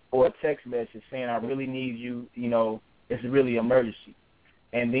voicemail or a text message saying, I really need you, you know, it's really an emergency.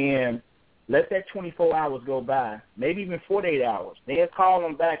 And then let that 24 hours go by, maybe even 48 hours. They'll call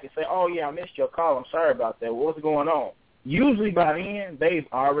them back and say, oh, yeah, I missed your call. I'm sorry about that. What's going on? Usually by then, they've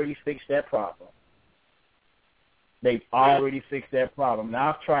already fixed that problem. They've already fixed that problem.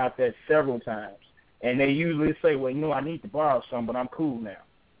 Now, I've tried that several times. And they usually say, well, you know, I need to borrow some, but I'm cool now.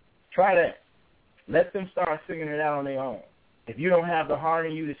 Try that. Let them start figuring it out on their own. If you don't have the heart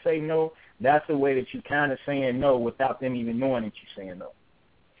in you to say no, that's the way that you're kind of saying no without them even knowing that you're saying no.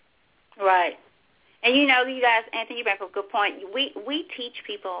 Right. And, you know, you guys, Anthony, you bring up a good point. We teach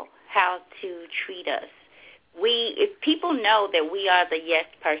people how to treat us. If people know that we are the yes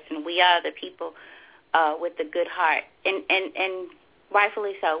person, we are the people with the good heart, and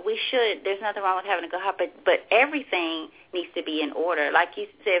rightfully so. We should. There's nothing wrong with having a good heart, but everything needs to be in order. Like you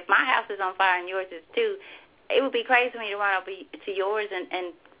said, if my house is on fire and yours is too, it would be crazy for me to run over to yours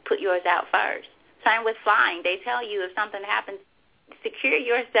and put yours out first. Same with flying. They tell you if something happens, secure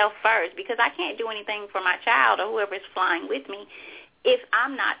yourself first, because I can't do anything for my child or whoever is flying with me if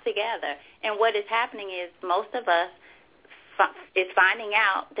I'm not together. And what is happening is most of us is finding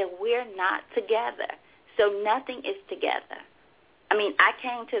out that we're not together. So nothing is together. I mean, I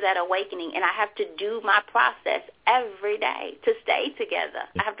came to that awakening, and I have to do my process every day to stay together.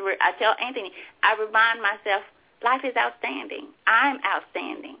 I tell Anthony, I remind myself, life is outstanding. I'm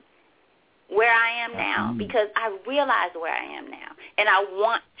outstanding where I am now because I realize where I am now, and I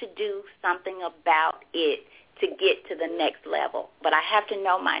want to do something about it to get to the next level. But I have to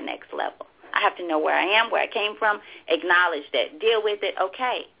know my next level. I have to know where I am, where I came from, acknowledge that, deal with it,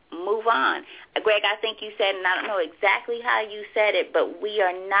 okay, move on. Greg, I think you said, and I don't know exactly how you said it, but we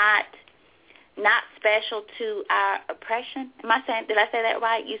are not special to our oppression. Did I say that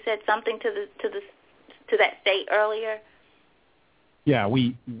right? You said something to that state earlier. Yeah,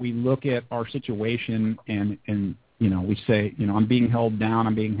 we look at our situation and you know, we say, you know, I'm being held down,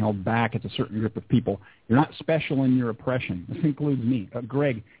 I'm being held back. It's a certain group of people. You're not special in your oppression. This includes me.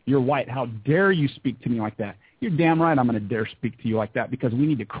 Greg, you're white. How dare you speak to me like that? You're damn right I'm going to dare speak to you like that, because we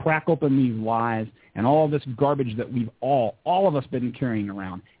need to crack open these lies and all this garbage that we've all of us been carrying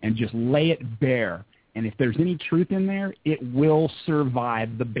around and just lay it bare. And if there's any truth in there, it will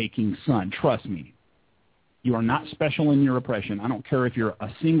survive the baking sun. Trust me. You are not special in your oppression. I don't care if you're a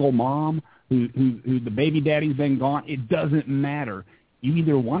single mom who the baby daddy's been gone. It doesn't matter. You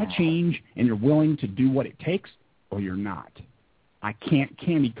either want to change and you're willing to do what it takes, or you're not. I can't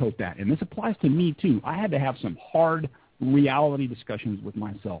candy coat that. And this applies to me, too. I had to have some hard reality discussions with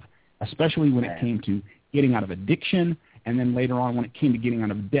myself, especially when it came to getting out of addiction, and then later on when it came to getting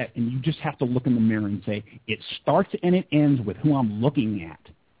out of debt. And you just have to look in the mirror and say, it starts and it ends with who I'm looking at.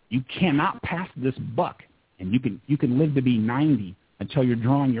 You cannot pass this buck. And you can live to be 90 until you're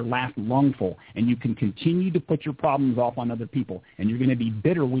drawing your last lungful, and you can continue to put your problems off on other people, and you're going to be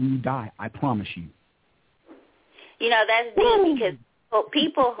bitter when you die. I promise you. You know, that's deep because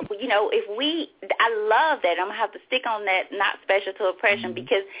people, you know, I love that. I'm going to have to stick on that, not special to oppression,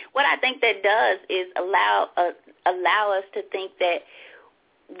 because what I think that does is allow us to think that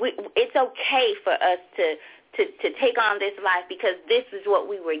it's okay for us to take on this life because this is what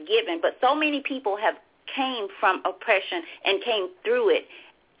we were given. But so many people have came from oppression and came through it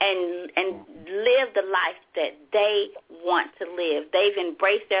and lived the life that they want to live. They've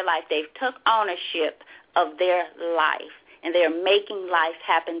embraced their life. They've took ownership of their life, and they're making life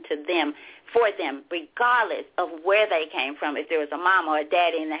happen to them, for them, regardless of where they came from, if there was a mom or a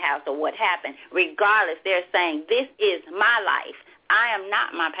daddy in the house or what happened. Regardless, they're saying, this is my life. I am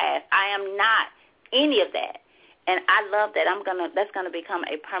not my past. I am not any of that. And I love that. That's going to become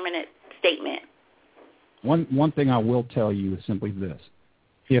a permanent statement. One thing I will tell you is simply this.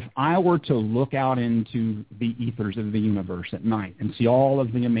 If I were to look out into the ethers of the universe at night and see all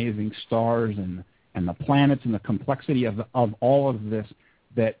of the amazing stars and the planets and the complexity of all of this,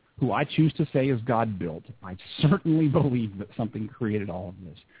 that who I choose to say is God built, I certainly believe that something created all of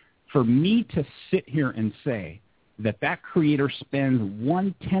this. For me to sit here and say that creator spends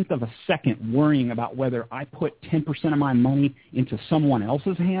 1/10 of a second worrying about whether I put 10% of my money into someone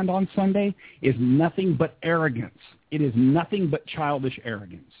else's hand on Sunday is nothing but arrogance. It is nothing but childish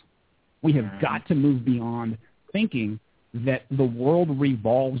arrogance. We have got to move beyond thinking that the world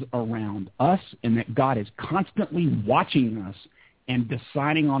revolves around us and that God is constantly watching us and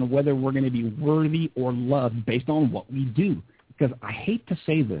deciding on whether we're going to be worthy or loved based on what we do. Because I hate to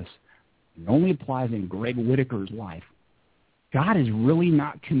say this, it only applies in Greg Whitaker's life. God is really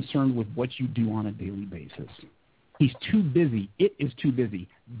not concerned with what you do on a daily basis. He's too busy. It is too busy.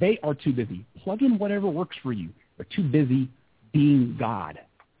 They are too busy. Plug in whatever works for you. They're too busy being God.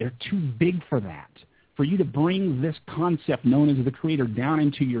 They're too big for that. For you to bring this concept known as the Creator down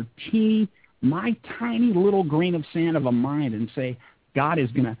into your my tiny little grain of sand of a mind and say, God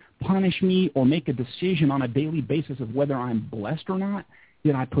is going to punish me or make a decision on a daily basis of whether I'm blessed or not.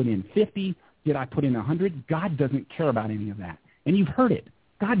 Did I put in 50? Did I put in 100? God doesn't care about any of that. And you've heard it.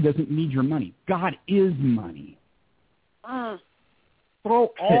 God doesn't need your money. God is money.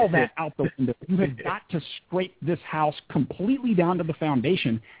 Throw all that out the window. You have got to scrape this house completely down to the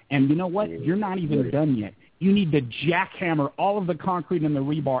foundation. And you know what? You're not even done yet. You need to jackhammer all of the concrete and the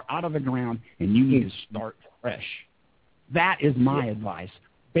rebar out of the ground, and you need to start fresh. That is my advice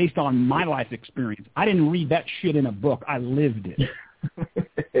based on my life experience. I didn't read that shit in a book. I lived it.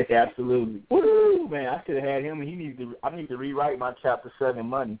 Absolutely. Woo, man, I should have had him. I need to rewrite my Chapter 7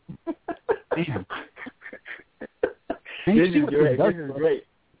 money. Damn. This is great. This is great.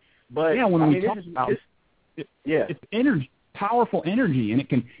 But yeah, when we talk about it's energy, powerful energy, and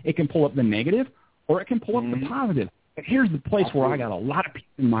it can pull up the negative or it can pull up the positive. And here's the place where I got a lot of peace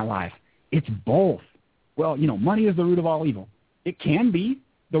in my life. It's both. Well, money is the root of all evil. It can be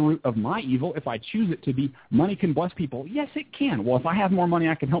the root of my evil if I choose it to be. Money can bless people. Yes, it can. Well, if I have more money,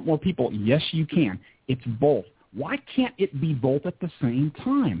 I can help more people. Yes, you can. It's both. Why can't it be both at the same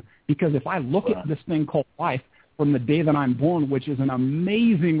time? Because if I look at this thing called life from the day that I'm born, which is an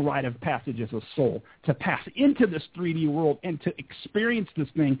amazing rite of passage as a soul, to pass into this 3D world and to experience this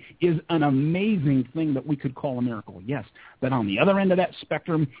thing is an amazing thing that we could call a miracle. Yes, but on the other end of that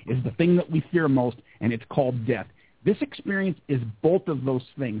spectrum is the thing that we fear most, and it's called death. This experience is both of those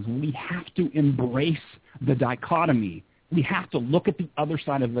things. We have to embrace the dichotomy. We have to look at the other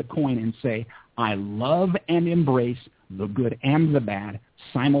side of the coin and say, I love and embrace the good and the bad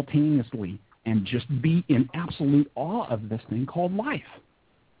simultaneously, and just be in absolute awe of this thing called life.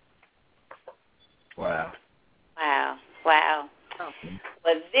 Wow. Well,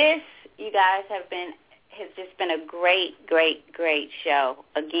 this, you guys, has just been a great show.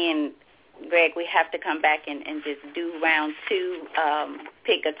 Again, Greg, we have to come back and just do round 2,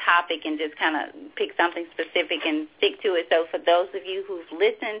 pick a topic and just kind of pick something specific and stick to it. So for those of you who've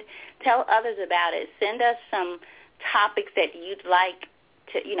listened, tell others about it. Send us some topics that you'd like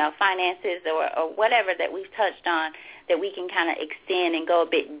to, finances or whatever that we've touched on that we can kind of extend and go a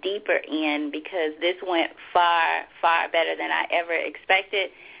bit deeper in, because this went far, far better than I ever expected.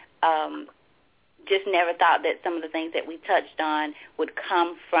 Just never thought that some of the things that we touched on would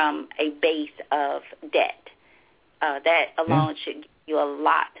come from a base of debt. That alone should give you a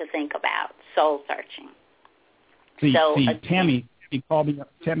lot to think about, soul searching. Tammy called me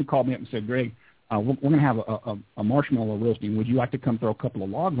up and said, Greg, we're going to have a marshmallow roasting. Would you like to come throw a couple of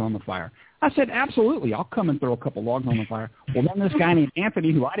logs on the fire? I said, absolutely. I'll come and throw a couple of logs on the fire. Well, then this guy named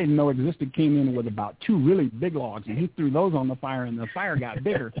Anthony, who I didn't know existed, came in with about 2 really big logs, and he threw those on the fire, and the fire got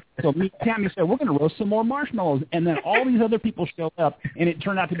bigger. So Tammy said, we're going to roast some more marshmallows. And then all these other people showed up, and it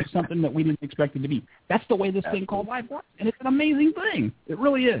turned out to be something that we didn't expect it to be. That's the way this thing called life works, and it's an amazing thing. It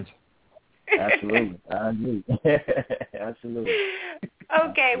really is. Absolutely. I agree. Absolutely.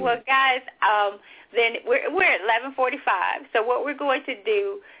 Okay, well, guys, then we're at 11:45. So what we're going to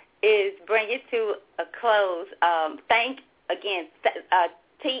do is bring it to a close.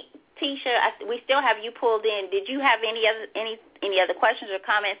 Tisha, we still have you pulled in. Did you have any other questions or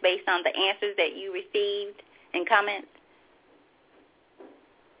comments based on the answers that you received and comments?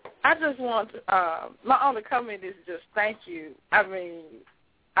 I just want my only comment is just thank you. I mean,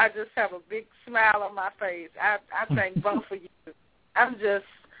 I just have a big smile on my face. I thank both of you. I'm just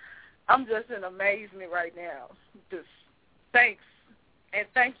in amazement right now. Just thanks. And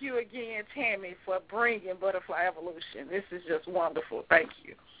thank you again, Tammy, for bringing Butterfly Evolution. This is just wonderful. Thank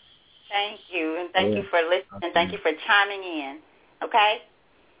you. Thank you, and thank you for listening. Thank you for chiming in. Okay?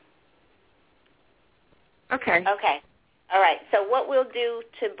 Okay. Okay. All right. So what we'll do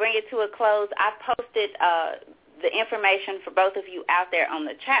to bring it to a close, I posted the information for both of you out there on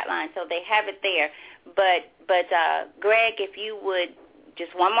the chat line, so they have it there. But Greg, if you would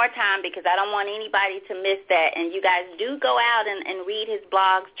just one more time, because I don't want anybody to miss that. And you guys do go out and read his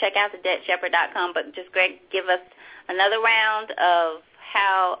blogs. Check out thedebtshepherd.com. But just, Greg, give us another round of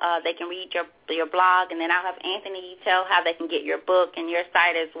how they can read your blog, and then I'll have Anthony tell how they can get your book and your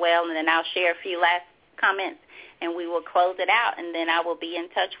site as well, and then I'll share a few last comments, and we will close it out, and then I will be in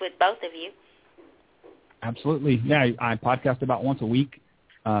touch with both of you. Absolutely. Yeah, I podcast about once a week,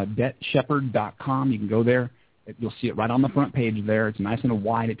 debtshepherd.com. You can go there. You'll see it right on the front page there. It's nice and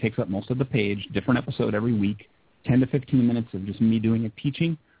wide. It takes up most of the page. Different episode every week, 10 to 15 minutes of just me doing a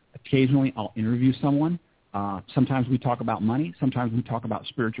teaching. Occasionally, I'll interview someone. Sometimes we talk about money. Sometimes we talk about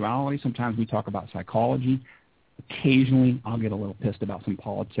spirituality. Sometimes we talk about psychology. Occasionally, I'll get a little pissed about some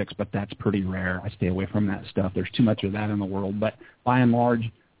politics, but that's pretty rare. I stay away from that stuff. There's too much of that in the world. But by and large,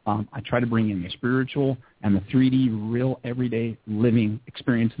 I try to bring in the spiritual and the 3D, real, everyday living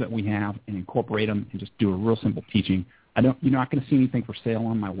experience that we have and incorporate them and just do a real simple teaching. You're not going to see anything for sale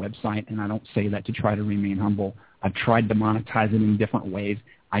on my website, and I don't say that to try to remain humble. I've tried to monetize it in different ways.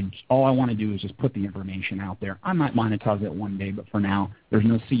 All I want to do is just put the information out there. I might monetize it one day, but for now, there's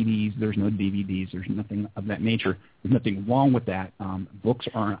no CDs, there's no DVDs, there's nothing of that nature. There's nothing wrong with that. Books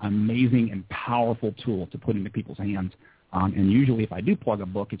are an amazing and powerful tool to put into people's hands. And usually if I do plug a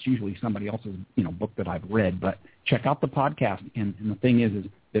book, it's usually somebody else's book that I've read. But check out the podcast. And the thing is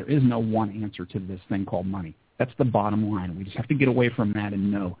there is no one answer to this thing called money. That's the bottom line. We just have to get away from that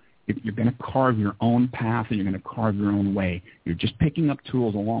and know you're going to carve your own path and you're going to carve your own way. You're just picking up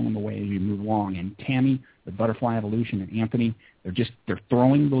tools along the way as you move along. And Tammy, the Butterfly Evolution, and Anthony, they're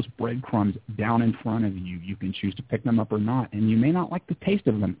throwing those breadcrumbs down in front of you. You can choose to pick them up or not. And you may not like the taste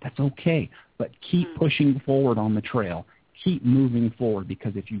of them. That's okay. But keep pushing forward on the trail. Keep moving forward,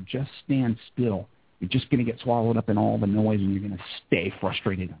 because if you just stand still, you're just going to get swallowed up in all the noise and you're going to stay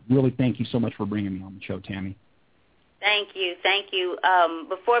frustrated. Really, thank you so much for bringing me on the show, Tammy. Thank you.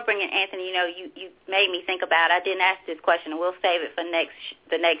 Before bringing Anthony, you made me think about, I didn't ask this question, and we'll save it for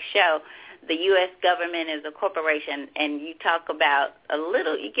the next show. The U.S. government is a corporation, and you talk about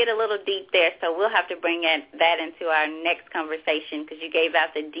you get a little deep there, so we'll have to bring that into our next conversation, because you gave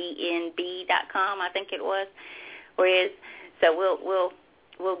out the DNB.com, I think it was, or is. So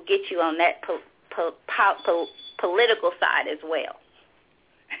we'll get you on that political side as well.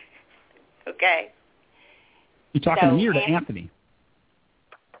 Okay. You talking to me or to Anthony?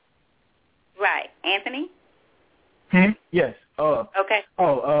 Right. Anthony? Yes. Okay.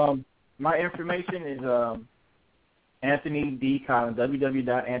 My information is Anthony D. Collins,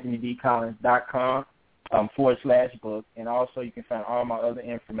 www.anthonydcollins.com /book. And also you can find all my other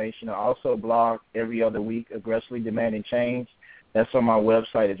information. I also blog every other week, Aggressively Demanding Change. That's on my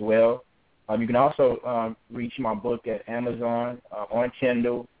website as well. You can also reach my book at Amazon, on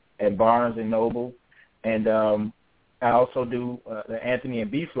Kindle, at Barnes & Noble. And I also do the Anthony and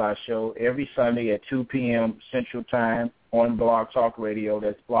B-Fly show every Sunday at 2 p.m. Central Time on Blog Talk Radio.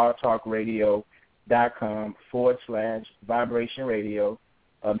 That's blogtalkradio.com movie.com/Vibration Radio.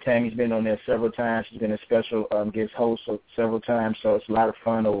 Tammy's been on there several times. She's been a special guest host several times, so it's a lot of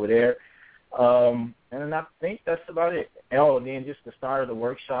fun over there. And I think that's about it. Oh, and then just the start of the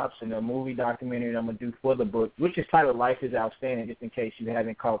workshops and the movie documentary I'm going to do for the book, which is titled Life is Outstanding, just in case you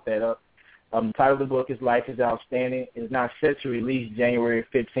haven't caught that up. The title of the book is Life is Outstanding. It's not set to release January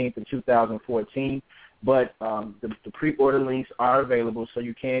 15th of 2014, but the pre-order links are available, so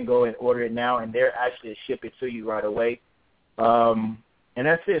you can go and order it now, and they're actually ship it to you right away. And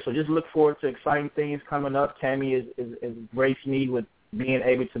that's it. So just look forward to exciting things coming up. Tammy is graced me with being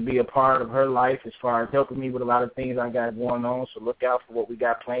able to be a part of her life as far as helping me with a lot of things I got going on. So look out for what we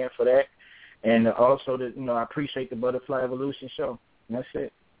got planned for that. And also, I appreciate the Butterfly Evolution show. And that's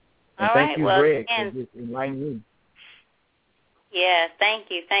it. And thank you, Greg, for just enlightening me. Yeah,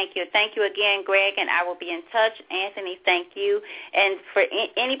 thank you. Thank you again, Greg, and I will be in touch. Anthony, thank you. And for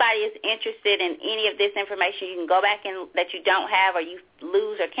anybody who's interested in any of this information, you can go back and that you don't have or you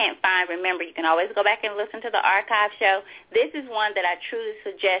lose or can't find. Remember, you can always go back and listen to the archive show. This is one that I truly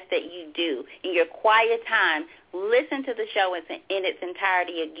suggest that you do. In your quiet time, listen to the show in its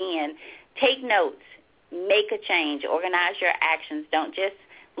entirety again. Take notes. Make a change. Organize your actions. Don't just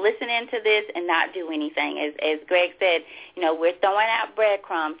listen into this and not do anything. As Greg said, we're throwing out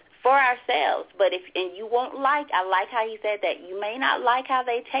breadcrumbs for ourselves, but I like how he said that you may not like how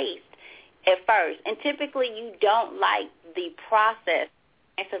they taste at first, and typically you don't like the process,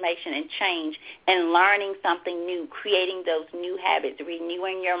 information and change and learning something new, creating those new habits,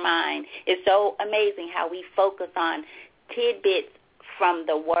 renewing your mind. It's so amazing how we focus on tidbits from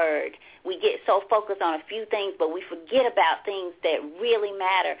the Word. We get so focused on a few things, but we forget about things that really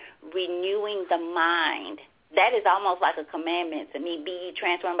matter. Renewing the mind. That is almost like a commandment to me. Be ye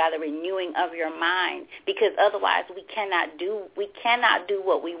transformed by the renewing of your mind, because otherwise we cannot do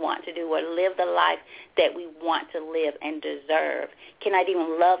what we want to do or live the life that we want to live and deserve. Cannot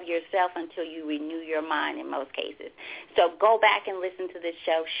even love yourself until you renew your mind in most cases. So go back and listen to this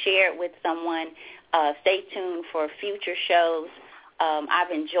show. Share it with someone. Stay tuned for future shows. I've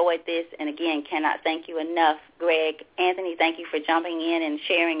enjoyed this, and again, cannot thank you enough, Greg. Anthony, thank you for jumping in and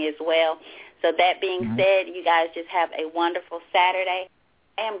sharing as well. So that being said, you guys just have a wonderful Saturday.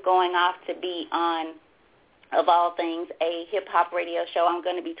 I am going off to be on, of all things, a hip-hop radio show. I'm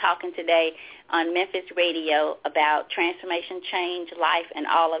going to be talking today on Memphis Radio about transformation, change, life, and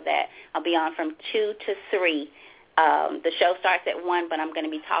all of that. I'll be on from 2 to 3. The show starts at 1, but I'm going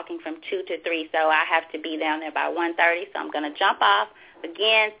to be talking from 2 to 3, so I have to be down there by 1:30, so I'm going to jump off.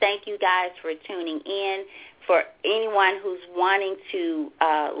 Again, thank you guys for tuning in. For anyone who's wanting to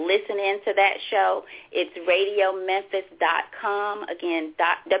listen into that show, it's RadioMemphis.com. Again,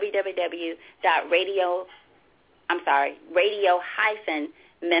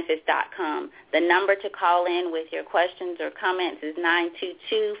 radio-Memphis.com. The number to call in with your questions or comments is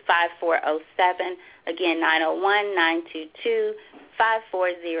 922-5407. Again,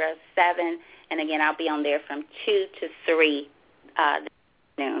 901-922-5407. And again, I'll be on there from 2 to 3 this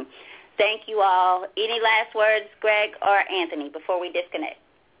afternoon. Thank you all. Any last words, Greg or Anthony, before we disconnect?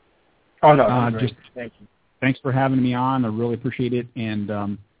 Oh, no. Just thank you. Thanks for having me on. I really appreciate it.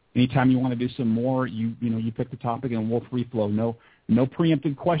 And anytime you want to do some more, you pick the topic and we'll free flow. No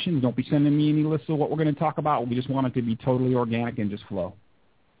preempted questions. Don't be sending me any lists of what we're going to talk about. We just want it to be totally organic and just flow.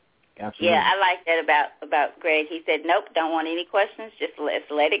 Absolutely. Yeah, I like that about Greg. He said, nope, don't want any questions. Just let's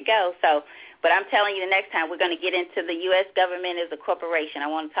let it go. So, but I'm telling you, the next time we're going to get into the U.S. government as a corporation. I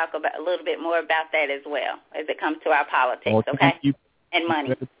want to talk about a little bit more about that as well as it comes to our politics, okay? And money.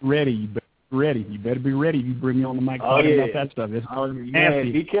 You better be ready. You better be ready. You bring me on the mic talking about that stuff. It's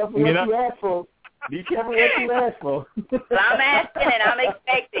nasty. Be careful what you ask for. Be careful what you ask for. Well, I'm asking and I'm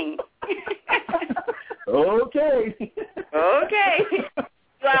expecting. Okay.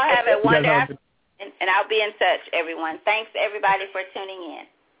 You all have a wonderful afternoon, and I'll be in touch, everyone. Thanks, everybody, for tuning in.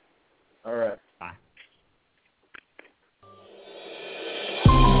 All right. Bye.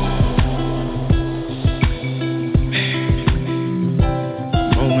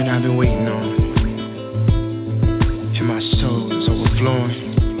 Moment I've been waiting on, and my soul is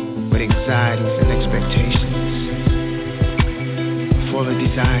overflowing with anxieties and expectations, full of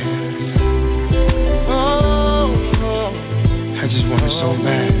desire. I just want it so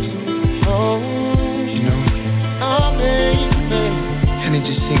bad, and it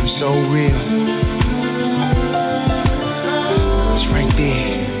just seems so real. It's right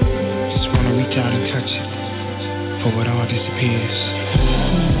there. Just want to reach out and touch it before it all disappears.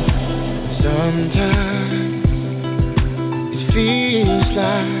 Sometimes it feels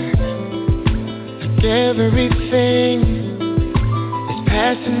like everything is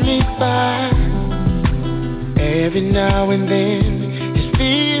passing me by. Every now and then it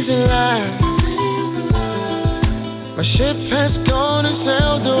feels alive. My ship has gone and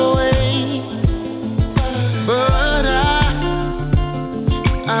sailed away, but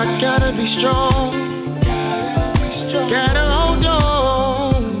I gotta be strong. Gotta hold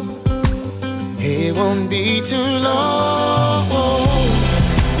on. It won't be too long.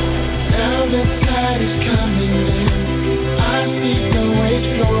 Now the tide is coming in. I see the waves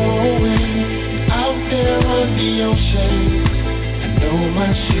flowing out there on the ocean. I know my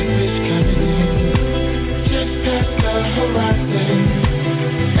ship is coming in, just past the horizon,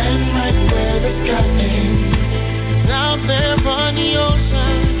 and right where the sky ends, out there on the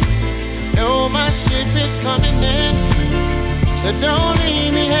ocean. Know my ship is coming in, so don't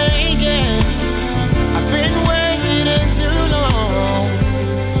leave me hanging. I've been waiting too long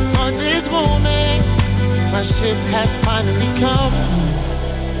for this moment. My ship has finally come.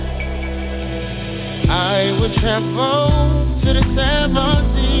 I will travel to the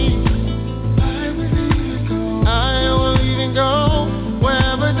seven seas. I will even go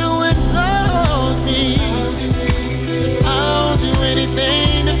wherever the wind blows me. I'll do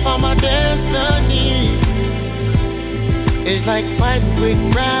anything to find my destiny. It's like fighting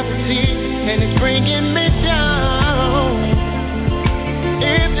with gravity, and it's bringing me down.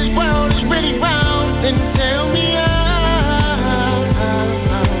 If this world is really round,